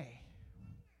away.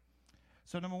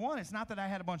 So number one, it's not that I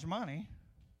had a bunch of money.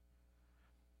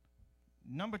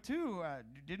 Number two, I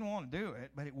didn't want to do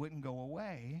it, but it wouldn't go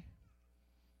away.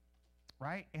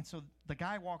 Right? And so the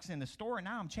guy walks in the store, and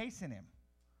now I'm chasing him.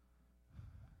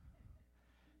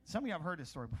 Some of you have heard this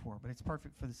story before, but it's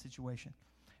perfect for the situation.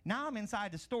 Now I'm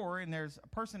inside the store, and there's a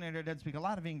person in there that doesn't speak a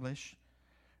lot of English,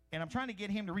 and I'm trying to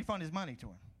get him to refund his money to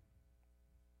him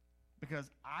because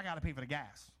I got to pay for the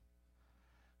gas.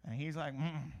 And he's like,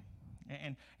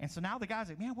 And so now the guy's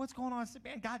like, "Man, what's going on?" I said,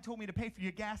 "Man, God told me to pay for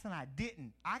your gas, and I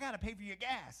didn't. I got to pay for your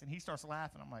gas." And he starts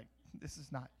laughing. I'm like,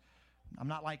 I'm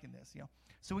not liking this, you know.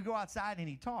 So we go outside, and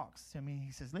he talks to me.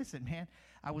 He says, "Listen, man,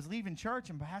 I was leaving church,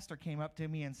 and pastor came up to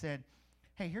me and said,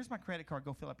 'Hey, here's my credit card.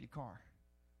 Go fill up your car.'"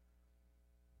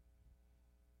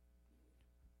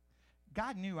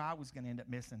 God knew I was going to end up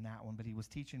missing that one, but he was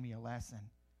teaching me a lesson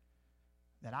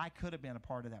that I could have been a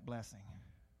part of that blessing,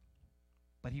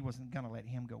 but he wasn't going to let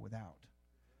him go without.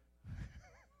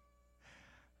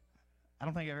 I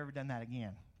don't think I've ever done that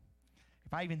again.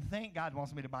 If I even think God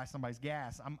wants me to buy somebody's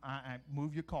gas, I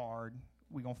move your card,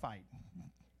 we're going to fight.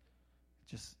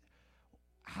 Just,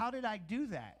 how did I do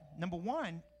that? Number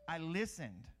one, I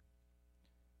listened.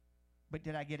 But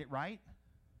did I get it right?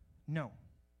 No.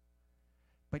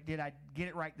 But did I get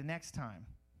it right the next time?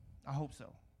 I hope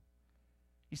so.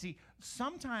 You see,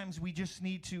 sometimes we just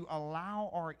need to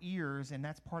allow our ears, and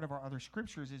that's part of our other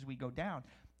scriptures as we go down,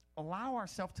 allow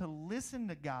ourselves to listen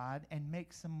to God and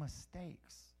make some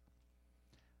mistakes.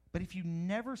 But if you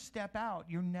never step out,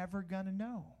 you're never going to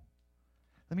know.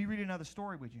 Let me read another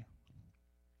story with you.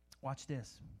 Watch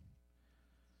this.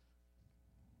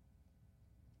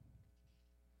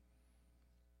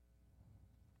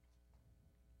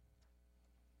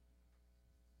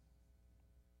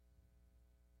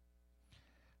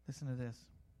 Listen to this.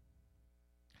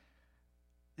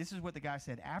 This is what the guy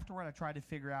said. Afterward, I tried to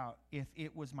figure out if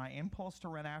it was my impulse to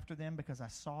run after them because I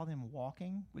saw them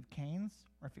walking with canes,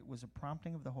 or if it was a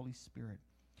prompting of the Holy Spirit.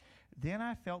 Then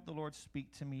I felt the Lord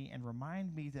speak to me and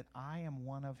remind me that I am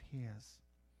one of His.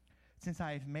 Since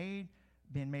I have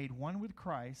been made one with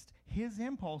Christ, His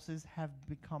impulses have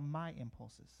become my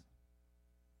impulses.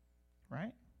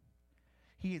 Right?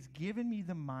 He has given me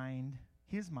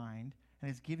His mind, and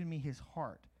has given me His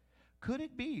heart. Could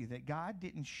it be that God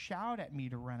didn't shout at me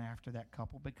to run after that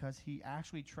couple because He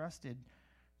actually trusted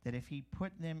that if He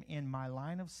put them in my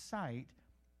line of sight,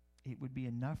 it would be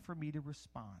enough for me to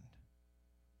respond?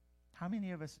 How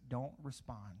many of us don't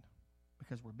respond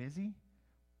because we're busy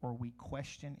or we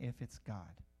question if it's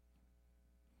God?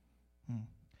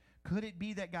 Could it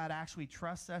be that God actually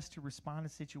trusts us to respond to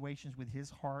situations with His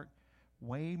heart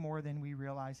way more than we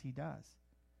realize He does?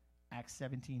 Acts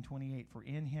 17:28, for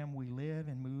in Him we live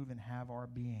and move and have our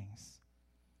beings.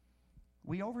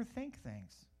 We overthink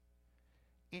things.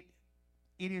 It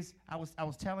is, I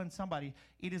was telling somebody,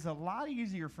 it is a lot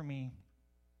easier for me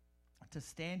to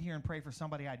stand here and pray for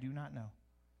somebody I do not know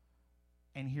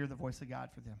and hear the voice of God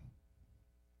for them.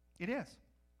 It is.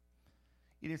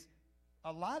 It is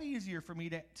a lot easier for me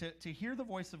to hear the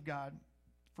voice of God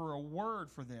for a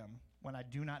word for them when I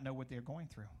do not know what they're going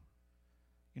through.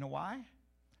 You know why?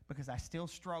 Because I still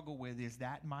struggle with, is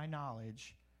that my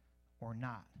knowledge or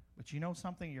not? But you know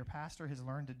something your pastor has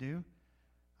learned to do?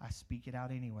 I speak it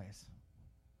out anyways.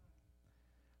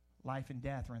 Life and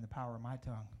death are in the power of my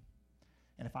tongue.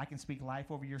 And if I can speak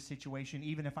life over your situation,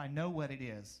 even if I know what it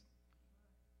is,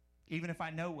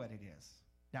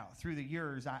 Now, through the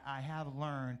years, I have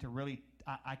learned to really,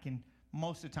 I can,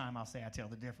 most of the time I'll say I tell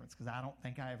the difference because I don't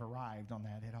think I have arrived on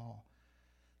that at all.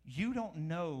 You don't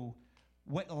know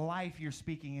what life you're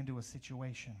speaking into a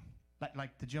situation.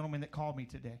 Like the gentleman that called me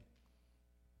today,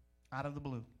 out of the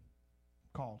blue,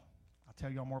 called. I'll tell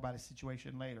you all more about his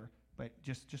situation later, but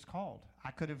just called.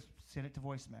 I could have sent it to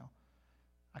voicemail.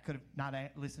 I could have not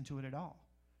listened to it at all.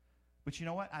 But you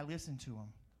know what? I listened to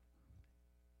him.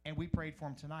 And we prayed for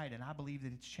him tonight, and I believe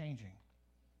that it's changing.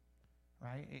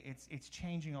 Right? It's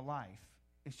changing a life.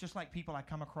 It's just like people I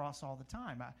come across all the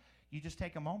time. You just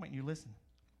take a moment and you listen.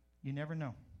 You never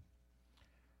know.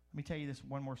 Let me tell you this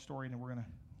one more story, and then we're going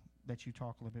to let you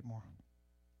talk a little bit more.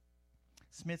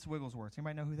 Smith's Wigglesworth.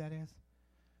 Anybody know who that is?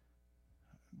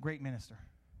 Great minister.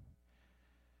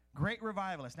 Great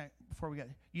revivalist. Now, before we get,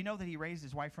 you know that he raised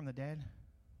his wife from the dead?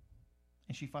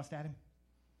 And she fussed at him?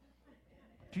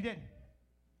 She did.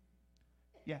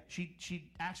 Yeah,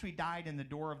 she actually died in the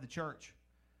door of the church.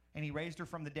 And he raised her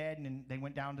from the dead, and then they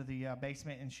went down to the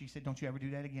basement, and she said, don't you ever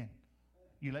do that again.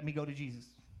 You let me go to Jesus.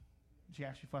 She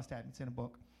actually fussed at him. It's in a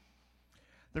book.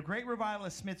 The great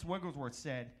revivalist Smith Wigglesworth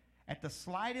said, at the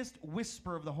slightest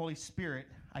whisper of the Holy Spirit,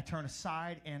 I turn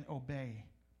aside and obey.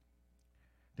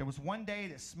 There was one day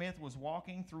that Smith was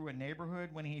walking through a neighborhood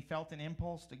when he felt an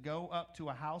impulse to go up to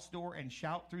a house door and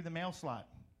shout through the mail slot,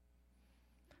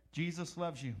 Jesus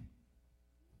loves you.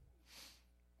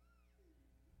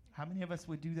 How many of us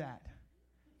would do that?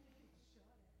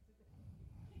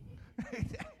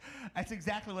 That's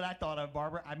exactly what I thought of,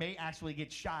 Barbara. I may actually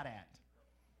get shot at.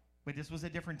 But this was a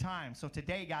different time. So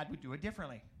today, God would do it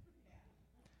differently.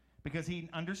 Because He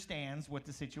understands what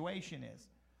the situation is.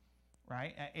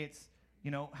 Right? It's,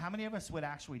 how many of us would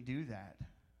actually do that?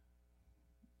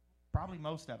 Probably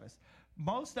most of us.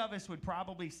 Most of us would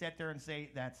probably sit there and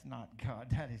say, that's not God.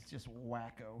 That is just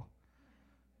wacko.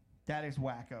 That is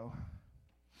wacko.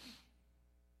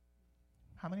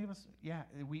 How many of us,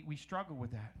 we struggle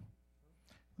with that.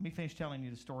 Let me finish telling you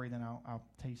the story, then I'll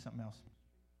tell you something else.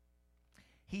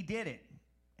 He did it,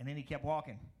 and then he kept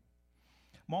walking.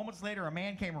 Moments later, a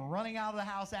man came running out of the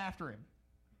house after him.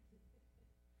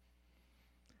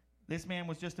 This man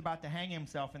was just about to hang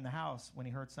himself in the house when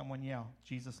he heard someone yell,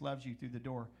 Jesus loves you, through the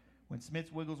door. When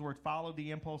Smith Wigglesworth followed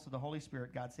the impulse of the Holy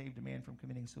Spirit, God saved a man from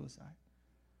committing suicide.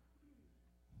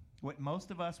 What most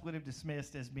of us would have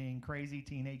dismissed as being crazy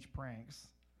teenage pranks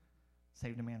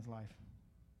saved a man's life.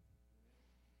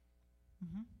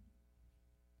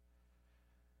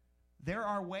 There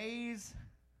are ways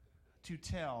to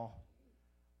tell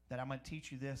that I'm going to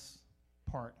teach you this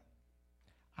part.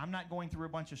 I'm not going through a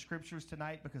bunch of scriptures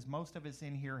tonight because most of us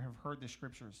in here have heard the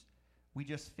scriptures. We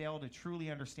just fail to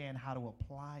truly understand how to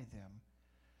apply them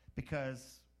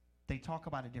because they talk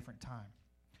about a different time.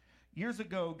 Years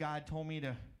ago,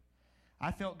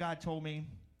 I felt God told me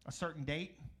a certain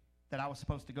date that I was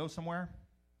supposed to go somewhere,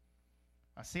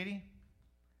 a city,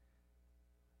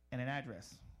 and an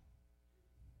address.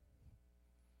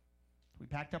 We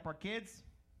packed up our kids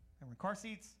and we're in car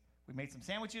seats. We made some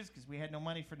sandwiches because we had no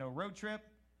money for no road trip.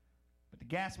 Put the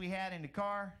gas we had in the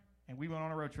car, and we went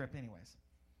on a road trip anyways.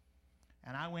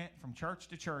 And I went from church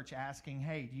to church asking,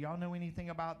 hey, do y'all know anything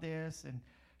about this? And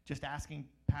just asking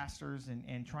pastors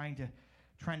and trying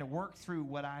to work through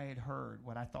what I had heard,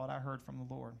 what I thought I heard from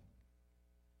the Lord.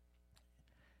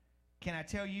 Can I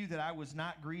tell you that I was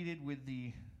not greeted with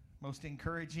the most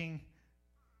encouraging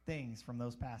things from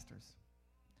those pastors?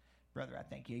 Brother, I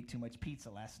think you ate too much pizza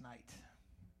last night.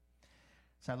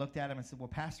 So I looked at him and said, well,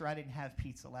 Pastor, I didn't have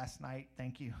pizza last night.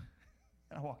 Thank you.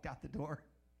 And I walked out the door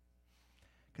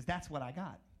because that's what I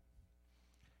got.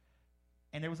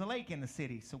 And there was a lake in the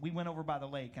city. So we went over by the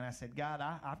lake, and I said, God,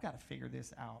 I've got to figure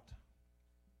this out.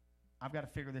 I've got to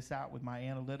figure this out with my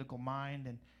analytical mind.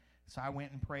 And so I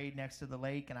went and prayed next to the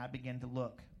lake, and I began to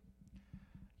look.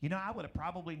 You know, I would have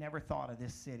probably never thought of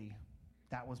this city.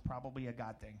 That was probably a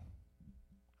God thing.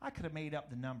 I could have made up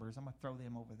the numbers. I'm going to throw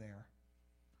them over there.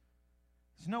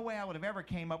 There's no way I would have ever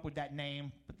came up with that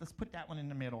name, but let's put that one in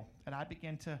the middle. And I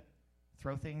began to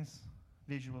throw things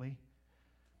visually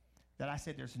that I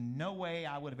said, there's no way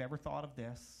I would have ever thought of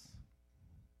this.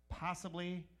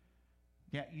 Possibly.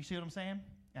 Yeah, you see what I'm saying?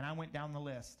 And I went down the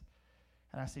list.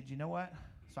 And I said, you know what?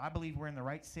 So I believe we're in the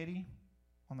right city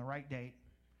on the right date.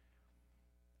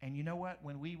 And you know what?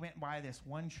 When we went by this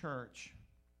one church,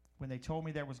 when they told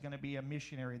me there was going to be a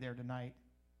missionary there tonight,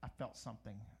 I felt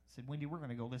something. I said, Wendy, we're going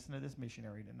to go listen to this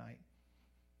missionary tonight.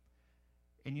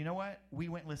 And you know what? We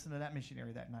went and listened to that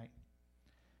missionary that night.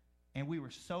 And we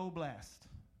were so blessed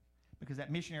because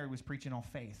that missionary was preaching on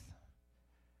faith.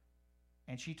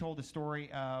 And she told the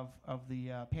story of the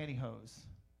pantyhose,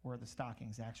 or the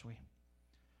stockings, actually.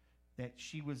 That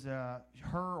she was, her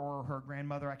or her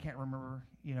grandmother, I can't remember,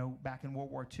 back in World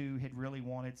War II, had really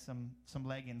wanted some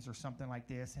leggings or something like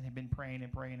this, and had been praying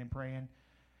and praying and praying,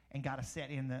 and got a set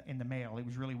in the mail. It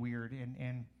was really weird,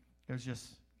 and it was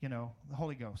just, the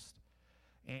Holy Ghost.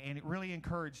 And it really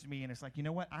encouraged me, and it's like, you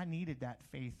know what? I needed that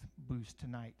faith boost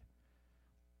tonight.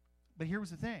 But here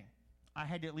was the thing. I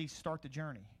had to at least start the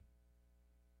journey.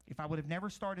 If I would have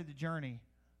never started the journey,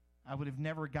 I would have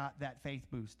never got that faith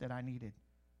boost that I needed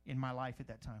in my life at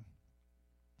that time.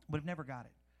 Would have never got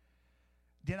it.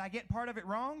 Did I get part of it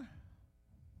wrong?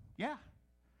 Yeah.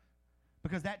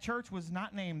 Because that church was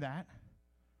not named that.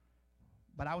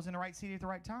 But I was in the right city at the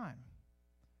right time.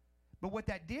 But what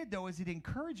that did, though, is it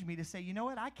encouraged me to say, you know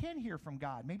what? I can hear from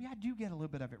God. Maybe I do get a little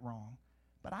bit of it wrong.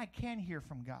 But I can hear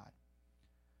from God.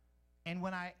 And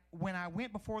when I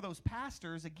went before those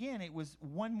pastors, again, it was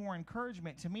one more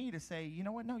encouragement to me to say, you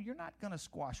know what? No, you're not going to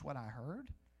squash what I heard.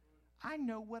 I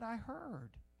know what I heard.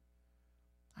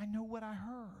 I know what I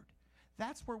heard.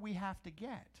 That's where we have to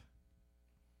get.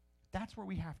 That's where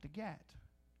we have to get.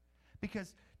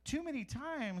 Because too many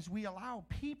times we allow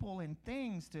people and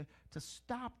things to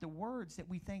stop the words that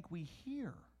we think we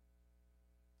hear.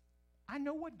 I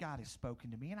know what God has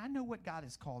spoken to me, and I know what God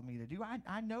has called me to do.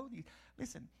 I know these.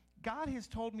 Listen, God has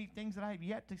told me things that I have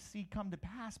yet to see come to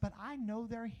pass, but I know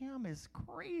they're Him, as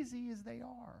crazy as they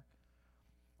are.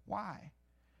 Why?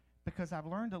 Because I've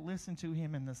learned to listen to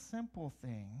Him in the simple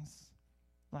things,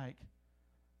 like,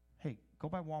 hey, go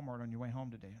by Walmart on your way home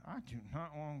today. I do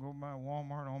not want to go by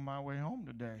Walmart on my way home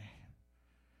today.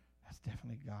 That's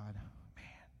definitely God. Man,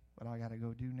 what I got to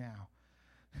go do now?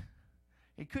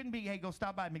 It couldn't be, hey, go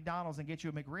stop by McDonald's and get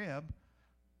you a McRib.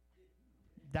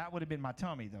 That would have been my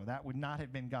tummy, though. That would not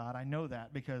have been God. I know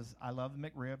that because I love the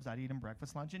McRibs. I'd eat them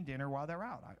breakfast, lunch, and dinner while they're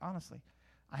out. Honestly.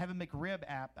 I have a McRib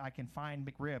app. I can find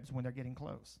McRibs when they're getting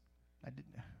close. I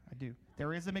do.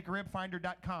 There is a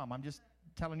McRibfinder.com. I'm just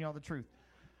telling you all the truth.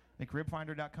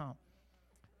 McRibfinder.com.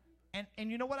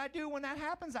 And you know what I do when that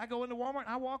happens? I go into Walmart and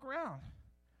I walk around.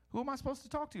 Who am I supposed to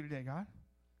talk to today, God?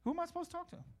 Who am I supposed to talk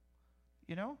to?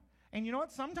 You know? And you know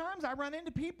what? Sometimes I run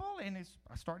into people and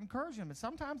I start encouraging them. And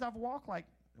sometimes I've walked like,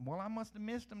 well, I must have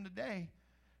missed them today.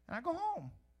 And I go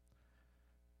home.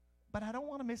 But I don't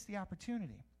want to miss the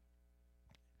opportunity.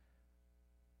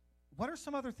 What are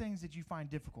some other things that you find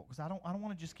difficult? Because I don't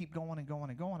want to just keep going and going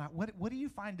and going. What do you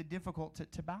find it difficult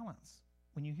to balance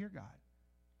when you hear God?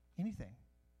 Anything?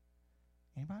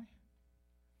 Anybody?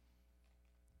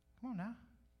 Come on now.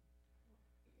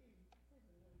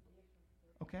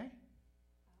 Okay.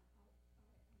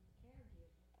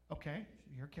 Okay,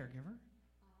 you're a caregiver.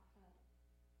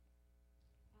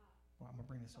 Well, I'm going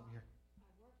to bring this over here. I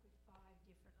work with 5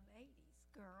 different ladies,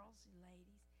 girls and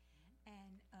ladies,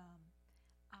 and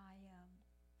I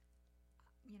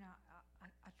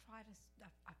try to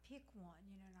I pick one,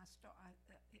 and I start. I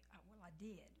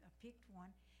did. I picked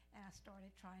one, and I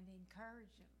started trying to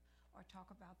encourage them or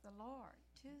talk about the Lord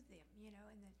to them, and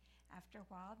then after a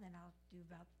while, then I'll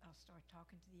start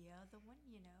talking to the other one,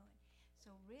 and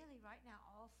so really right now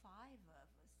all 5 of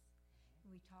us,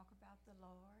 we talk about the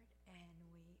Lord, and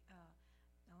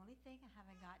the only thing I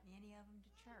haven't gotten any of them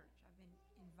to church. I've been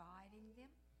inviting them.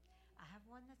 I have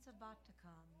one that's about to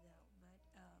come though, and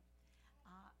so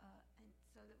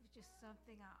that was just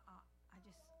something I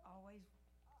just always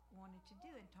wanted to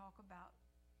do and talk about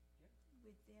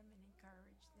with them and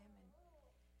encourage them. And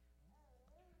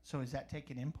So is that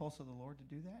taking impulse of the Lord to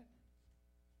do that?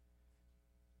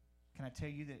 Can I tell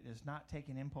you that it does not take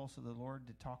an impulse of the Lord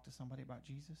to talk to somebody about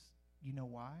Jesus? You know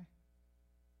why?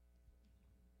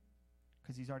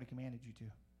 Because he's already commanded you to.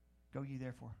 Go ye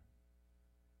therefore.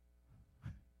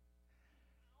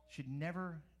 Should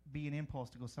never be an impulse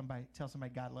to go tell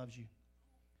somebody God loves you.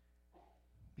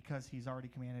 Because he's already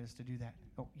commanded us to do that.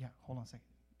 Oh, yeah, hold on a second.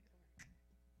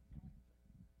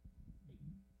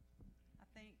 I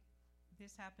think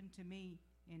this happened to me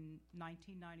in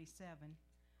 1997.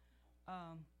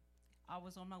 I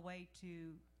was on my way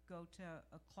to go to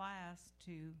a class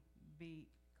to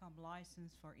become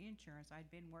licensed for insurance.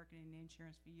 I'd been working in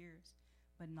insurance for years,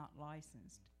 but not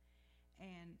licensed.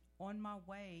 And on my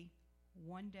way,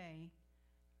 one day,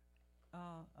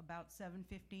 about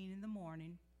 7:15 in the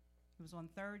morning, it was on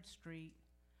 3rd Street,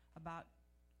 about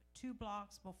 2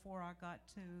 blocks before I got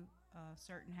to a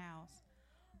certain house,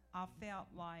 I felt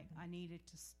like I needed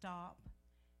to stop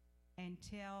and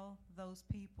tell those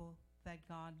people that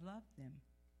God loved them.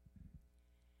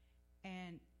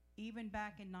 And even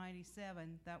back in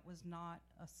 97, that was not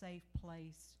a safe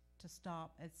place to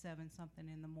stop at 7-something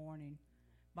in the morning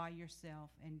by yourself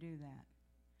and do that.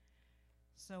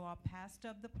 So I passed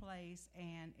up the place,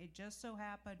 and it just so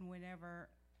happened whenever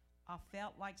I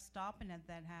felt like stopping at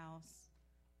that house,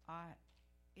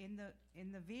 in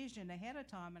the vision ahead of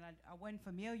time, and I wasn't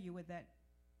familiar with that.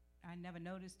 I never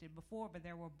noticed it before, but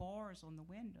there were bars on the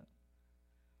window.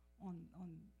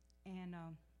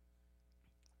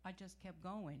 I just kept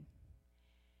going.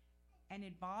 And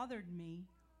it bothered me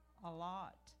a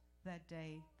lot that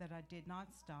day that I did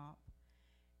not stop.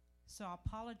 So I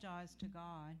apologized to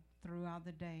God throughout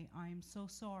the day. I am so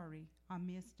sorry. I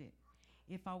missed it.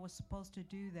 If I was supposed to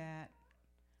do that,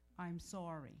 I'm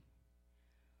sorry.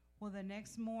 Well, the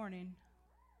next morning,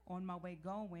 on my way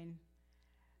going,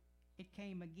 it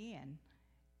came again.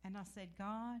 And I said,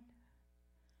 God,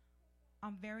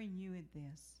 I'm very new at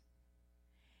this.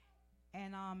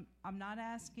 And I'm not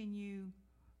asking you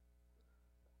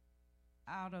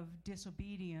out of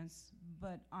disobedience,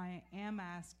 but I am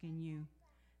asking you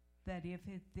that if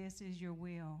this is your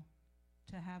will,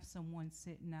 to have someone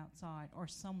sitting outside or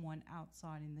someone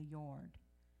outside in the yard.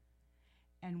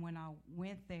 And when I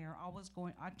went there,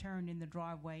 I turned in the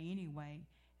driveway anyway,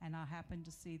 and I happened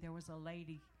to see there was a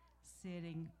lady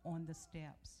sitting on the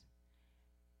steps,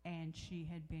 and she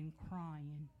had been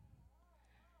crying.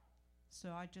 So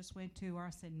I just went to her. I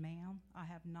said, ma'am, I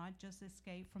have not just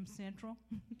escaped from Central.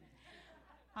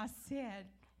 I said,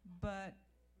 but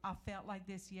I felt like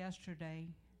this yesterday,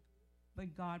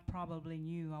 but God probably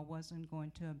knew I wasn't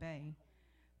going to obey.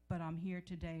 But I'm here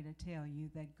today to tell you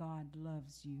that God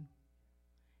loves you,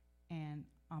 and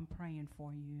I'm praying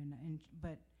for you.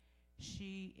 But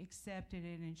she accepted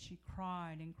it, and she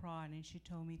cried, and she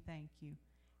told me thank you.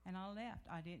 And I left.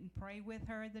 I didn't pray with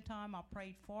her at the time. I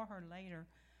prayed for her later.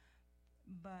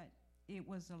 But it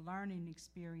was a learning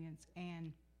experience,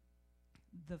 and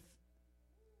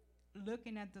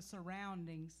looking at the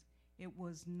surroundings, it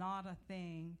was not a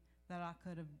thing that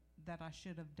I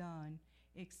should have done,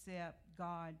 except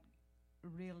God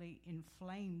really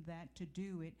inflamed that to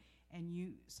do it.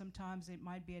 And sometimes it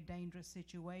might be a dangerous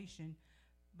situation,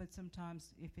 but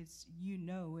sometimes if it's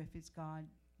God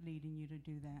leading you to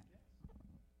do that.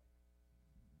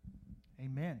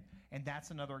 Amen. And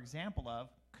that's another example of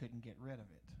couldn't get rid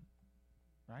of it,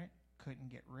 right? Couldn't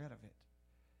get rid of it.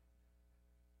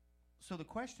 So the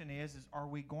question is are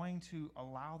we going to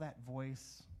allow that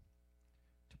voice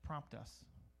to prompt us?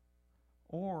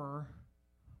 Or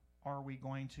are we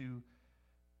going to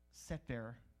sit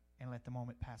there and let the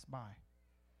moment pass by,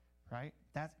 right?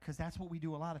 Because that's what we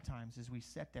do a lot of times is we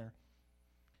sit there.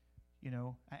 You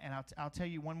know, and I'll tell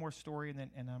you one more story,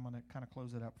 and I'm going to kind of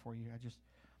close it up for you.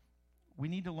 We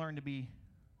need to learn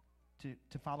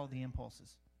to follow the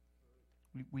impulses.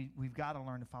 We've got to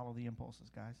learn to follow the impulses,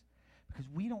 guys, because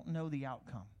we don't know the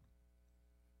outcome.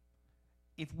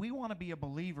 If we want to be a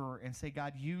believer and say,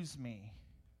 God, use me,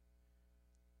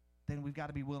 then we've got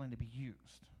to be willing to be used.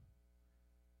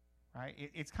 Right?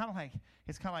 It's kind of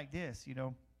like this, you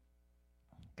know.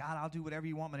 God, I'll do whatever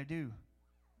you want me to do.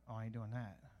 Oh, I ain't doing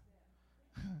that.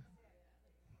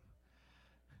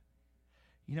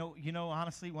 You know,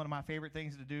 honestly, one of my favorite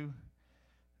things to do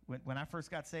when I first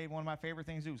got saved, one of my favorite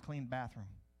things to do was clean the bathroom.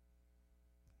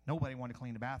 Nobody wanted to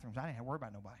clean the bathrooms. I didn't have to worry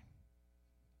about nobody.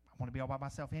 I want to be all by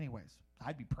myself anyways.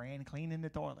 I'd be praying and cleaning the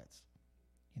toilets.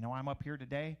 You know, I'm up here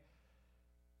today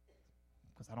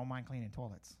because I don't mind cleaning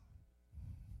toilets.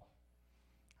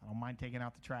 I don't mind taking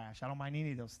out the trash. I don't mind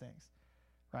any of those things,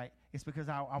 right? It's because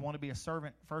I want to be a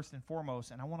servant first and foremost,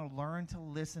 and I want to learn to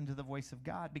listen to the voice of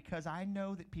God because I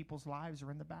know that people's lives are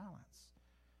in the balance.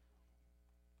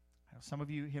 I know some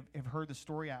of you have heard the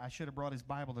story. I should have brought his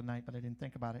Bible tonight, but I didn't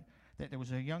think about it, that there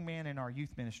was a young man in our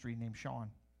youth ministry named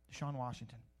Sean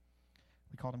Washington.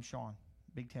 We called him Sean,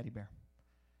 big teddy bear.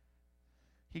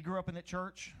 He grew up in that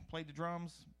church, played the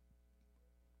drums,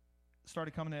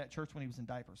 started coming to that church when he was in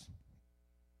diapers.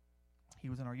 He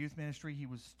was in our youth ministry. He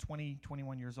was 20,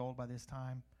 21 years old by this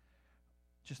time.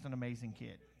 Just an amazing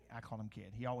kid. I call him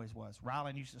kid. He always was.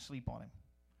 Rylan used to sleep on him.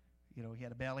 You know, he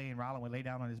had a belly, and Rylan would lay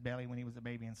down on his belly when he was a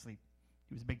baby and sleep.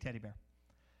 He was a big teddy bear.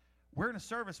 We're in a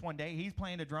service one day. He's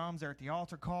playing the drums. They're at the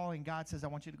altar call, and God says, I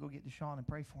want you to go get Deshaun and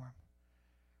pray for him.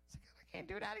 I said, I can't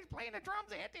do that. He's playing the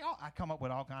drums at the altar. I come up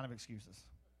with all kind of excuses.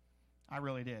 I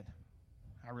really did.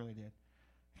 I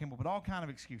came up with all kind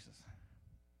of excuses.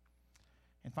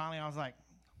 And finally, I was like,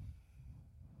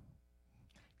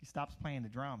 if he stops playing the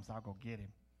drums, I'll go get him.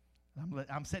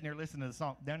 I'm sitting there listening to the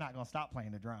song. They're not going to stop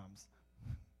playing the drums.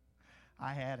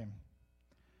 I had him.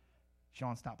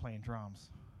 Sean stopped playing drums.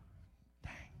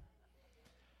 Dang.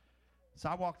 So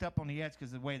I walked up on the edge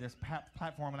because of the way this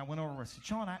platform, and I went over and I said,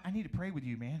 Sean, I need to pray with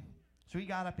you, man. So he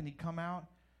got up and he'd come out.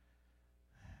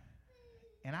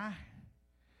 And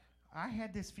I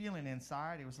had this feeling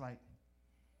inside. It was like,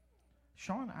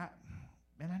 Sean, I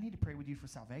need to pray with you for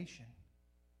salvation.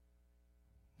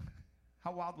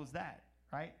 How wild was that,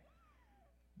 right?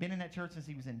 Been in that church since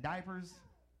he was in diapers,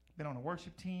 been on a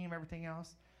worship team, everything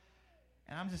else.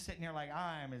 And I'm just sitting there like,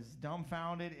 I am as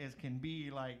dumbfounded as can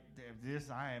be, like,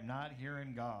 I am not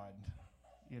hearing God,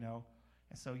 you know.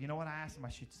 And so, you know what I asked him? I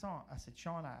said,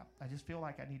 Sean, I just feel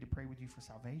like I need to pray with you for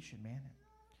salvation, man.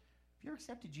 Have you ever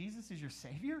accepted Jesus as your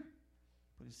Savior?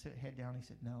 Put his head down. He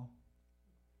said, no.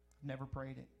 Never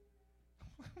prayed it.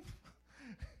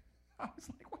 I was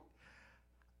like, what?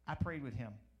 I prayed with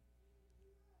him.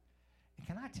 And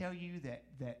can I tell you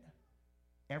that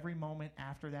every moment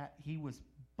after that, he was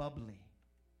bubbly.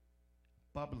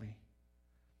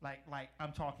 Like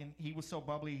I'm talking, he was so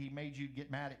bubbly, he made you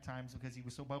get mad at times because he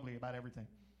was so bubbly about everything.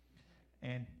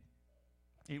 And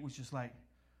it was just like,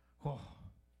 oh.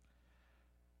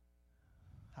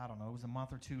 I don't know, it was a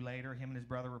month or two later, him and his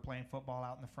brother were playing football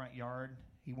out in the front yard.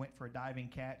 He went for a diving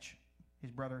catch.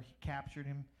 His brother captured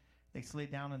him. They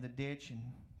slid down in the ditch and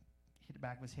hit the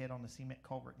back of his head on the cement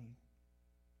culvert, and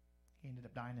he ended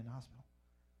up dying in the hospital.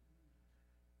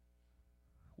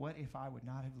 What if I would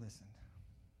not have listened?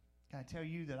 Can I tell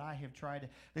you that I have tried to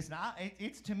listen?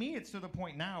 To me, it's to the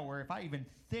point now where if I even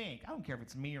think, I don't care if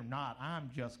it's me or not,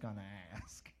 I'm just going to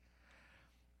ask.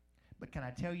 But can I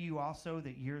tell you also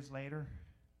that years later,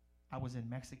 I was in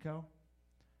Mexico.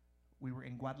 We were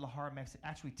in Guadalajara, Mexico,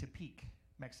 actually Tepic,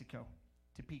 Mexico.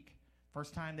 Tepic.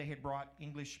 First time they had brought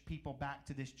English people back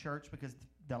to this church because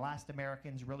the last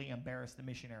Americans really embarrassed the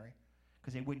missionary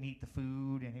because they wouldn't eat the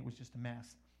food and it was just a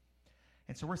mess.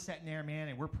 And so we're sitting there, man,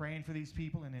 and we're praying for these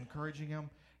people and encouraging them.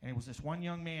 And it was this one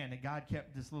young man that God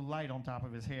kept this little light on top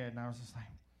of his head. And I was just like,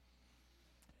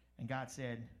 and God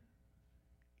said,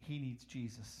 he needs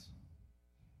Jesus.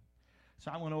 So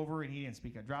I went over, and he didn't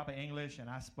speak a drop of English, and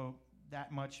I spoke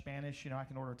that much Spanish. You know, I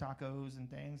can order tacos and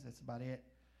things. That's about it.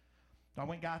 So I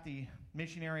went and got the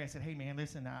missionary. I said, hey, man,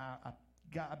 listen,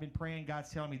 I've been praying.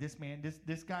 God's telling me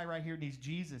this guy right here needs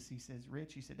Jesus. He says,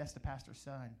 Rich, he said, that's the pastor's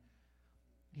son.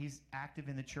 He's active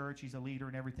in the church. He's a leader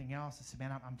and everything else. I said,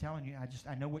 man, I'm telling you,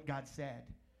 I know what God said.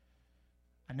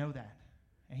 I know that.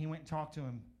 And he went and talked to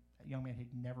him. That young man had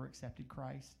never accepted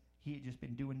Christ. He had just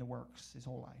been doing the works his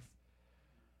whole life.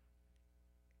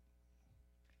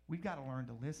 We've got to learn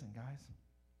to listen, guys.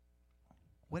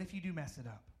 What if you do mess it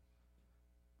up?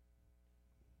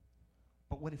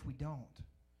 But what if we don't?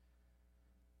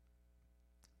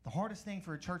 The hardest thing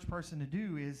for a church person to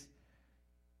do is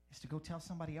is to go tell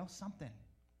somebody else something.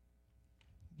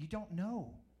 You don't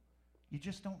know. You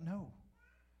just don't know.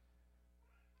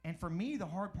 And for me, the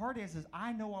hard part is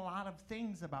I know a lot of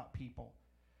things about people.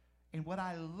 And what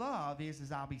I love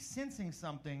is I'll be sensing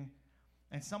something,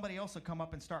 and somebody else will come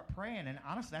up and start praying. And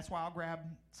honestly, that's why I'll grab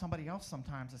somebody else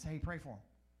sometimes and say, hey, pray for him.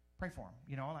 Pray for him.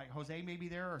 You know, like Jose may be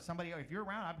there or somebody else. If you're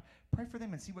around, I pray for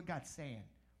them and see what God's saying.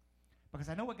 Because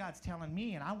I know what God's telling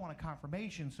me, and I want a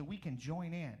confirmation so we can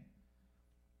join in.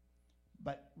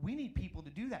 But we need people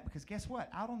to do that, because guess what?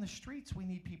 Out on the streets, we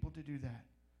need people to do that.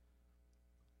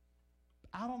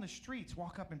 Out on the streets,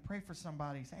 walk up and pray for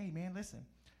somebody. Say, hey, man, listen.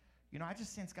 You know, I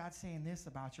just sense God saying this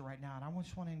about you right now, and I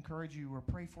just want to encourage you or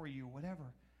pray for you or whatever.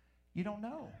 You don't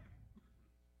know.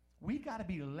 We've got to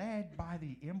be led by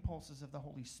the impulses of the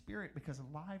Holy Spirit, because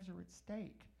lives are at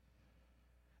stake.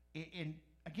 And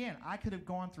again, I could have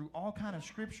gone through all kind of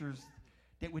scriptures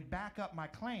that would back up my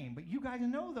claim, but you guys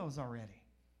know those already.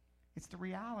 It's the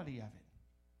reality of it.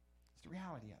 It's the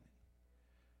reality of it.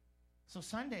 So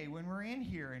Sunday, when we're in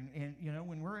here and you know,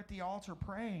 when we're at the altar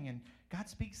praying and God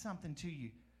speaks something to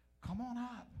you, come on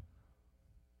up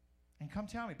and come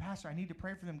tell me, Pastor, I need to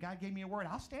pray for them. God gave me a word.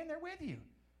 I'll stand there with you.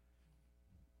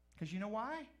 Because you know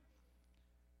why?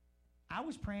 I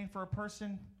was praying for a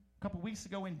person a couple weeks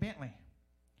ago in Bentley,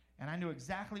 and I knew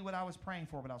exactly what I was praying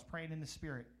for, but I was praying in the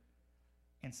Spirit.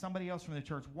 And somebody else from the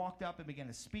church walked up and began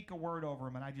to speak a word over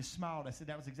him, and I just smiled. I said,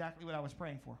 that was exactly what I was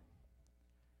praying for.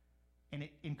 And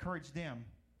it encouraged them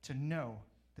to know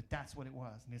that that's what it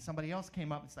was. And then somebody else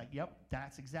came up and it's like, yep,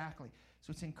 that's exactly.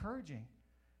 So it's encouraging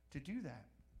to do that.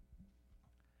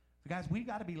 So guys, we've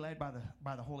got to be led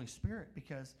by the Holy Spirit,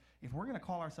 because if we're going to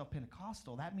call ourselves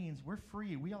Pentecostal, that means we're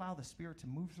free. We allow the Spirit to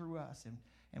move through us.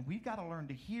 And we've got to learn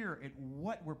to hear at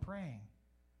what we're praying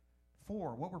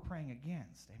for, what we're praying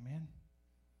against. Amen?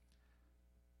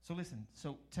 So listen,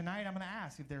 so tonight I'm going to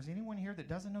ask if there's anyone here that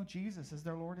doesn't know Jesus as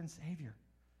their Lord and Savior.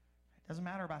 It doesn't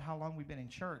matter about how long we've been in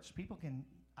church. People can,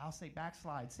 I'll say,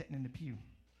 backslide sitting in the pew.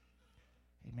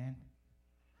 Amen?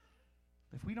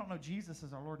 If we don't know Jesus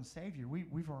as our Lord and Savior,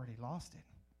 we've already lost it.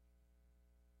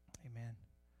 Amen.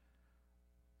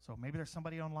 So maybe there's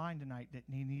somebody online tonight that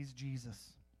needs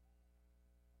Jesus.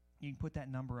 You can put that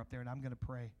number up there, and I'm going to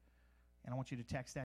pray. And I want you to text that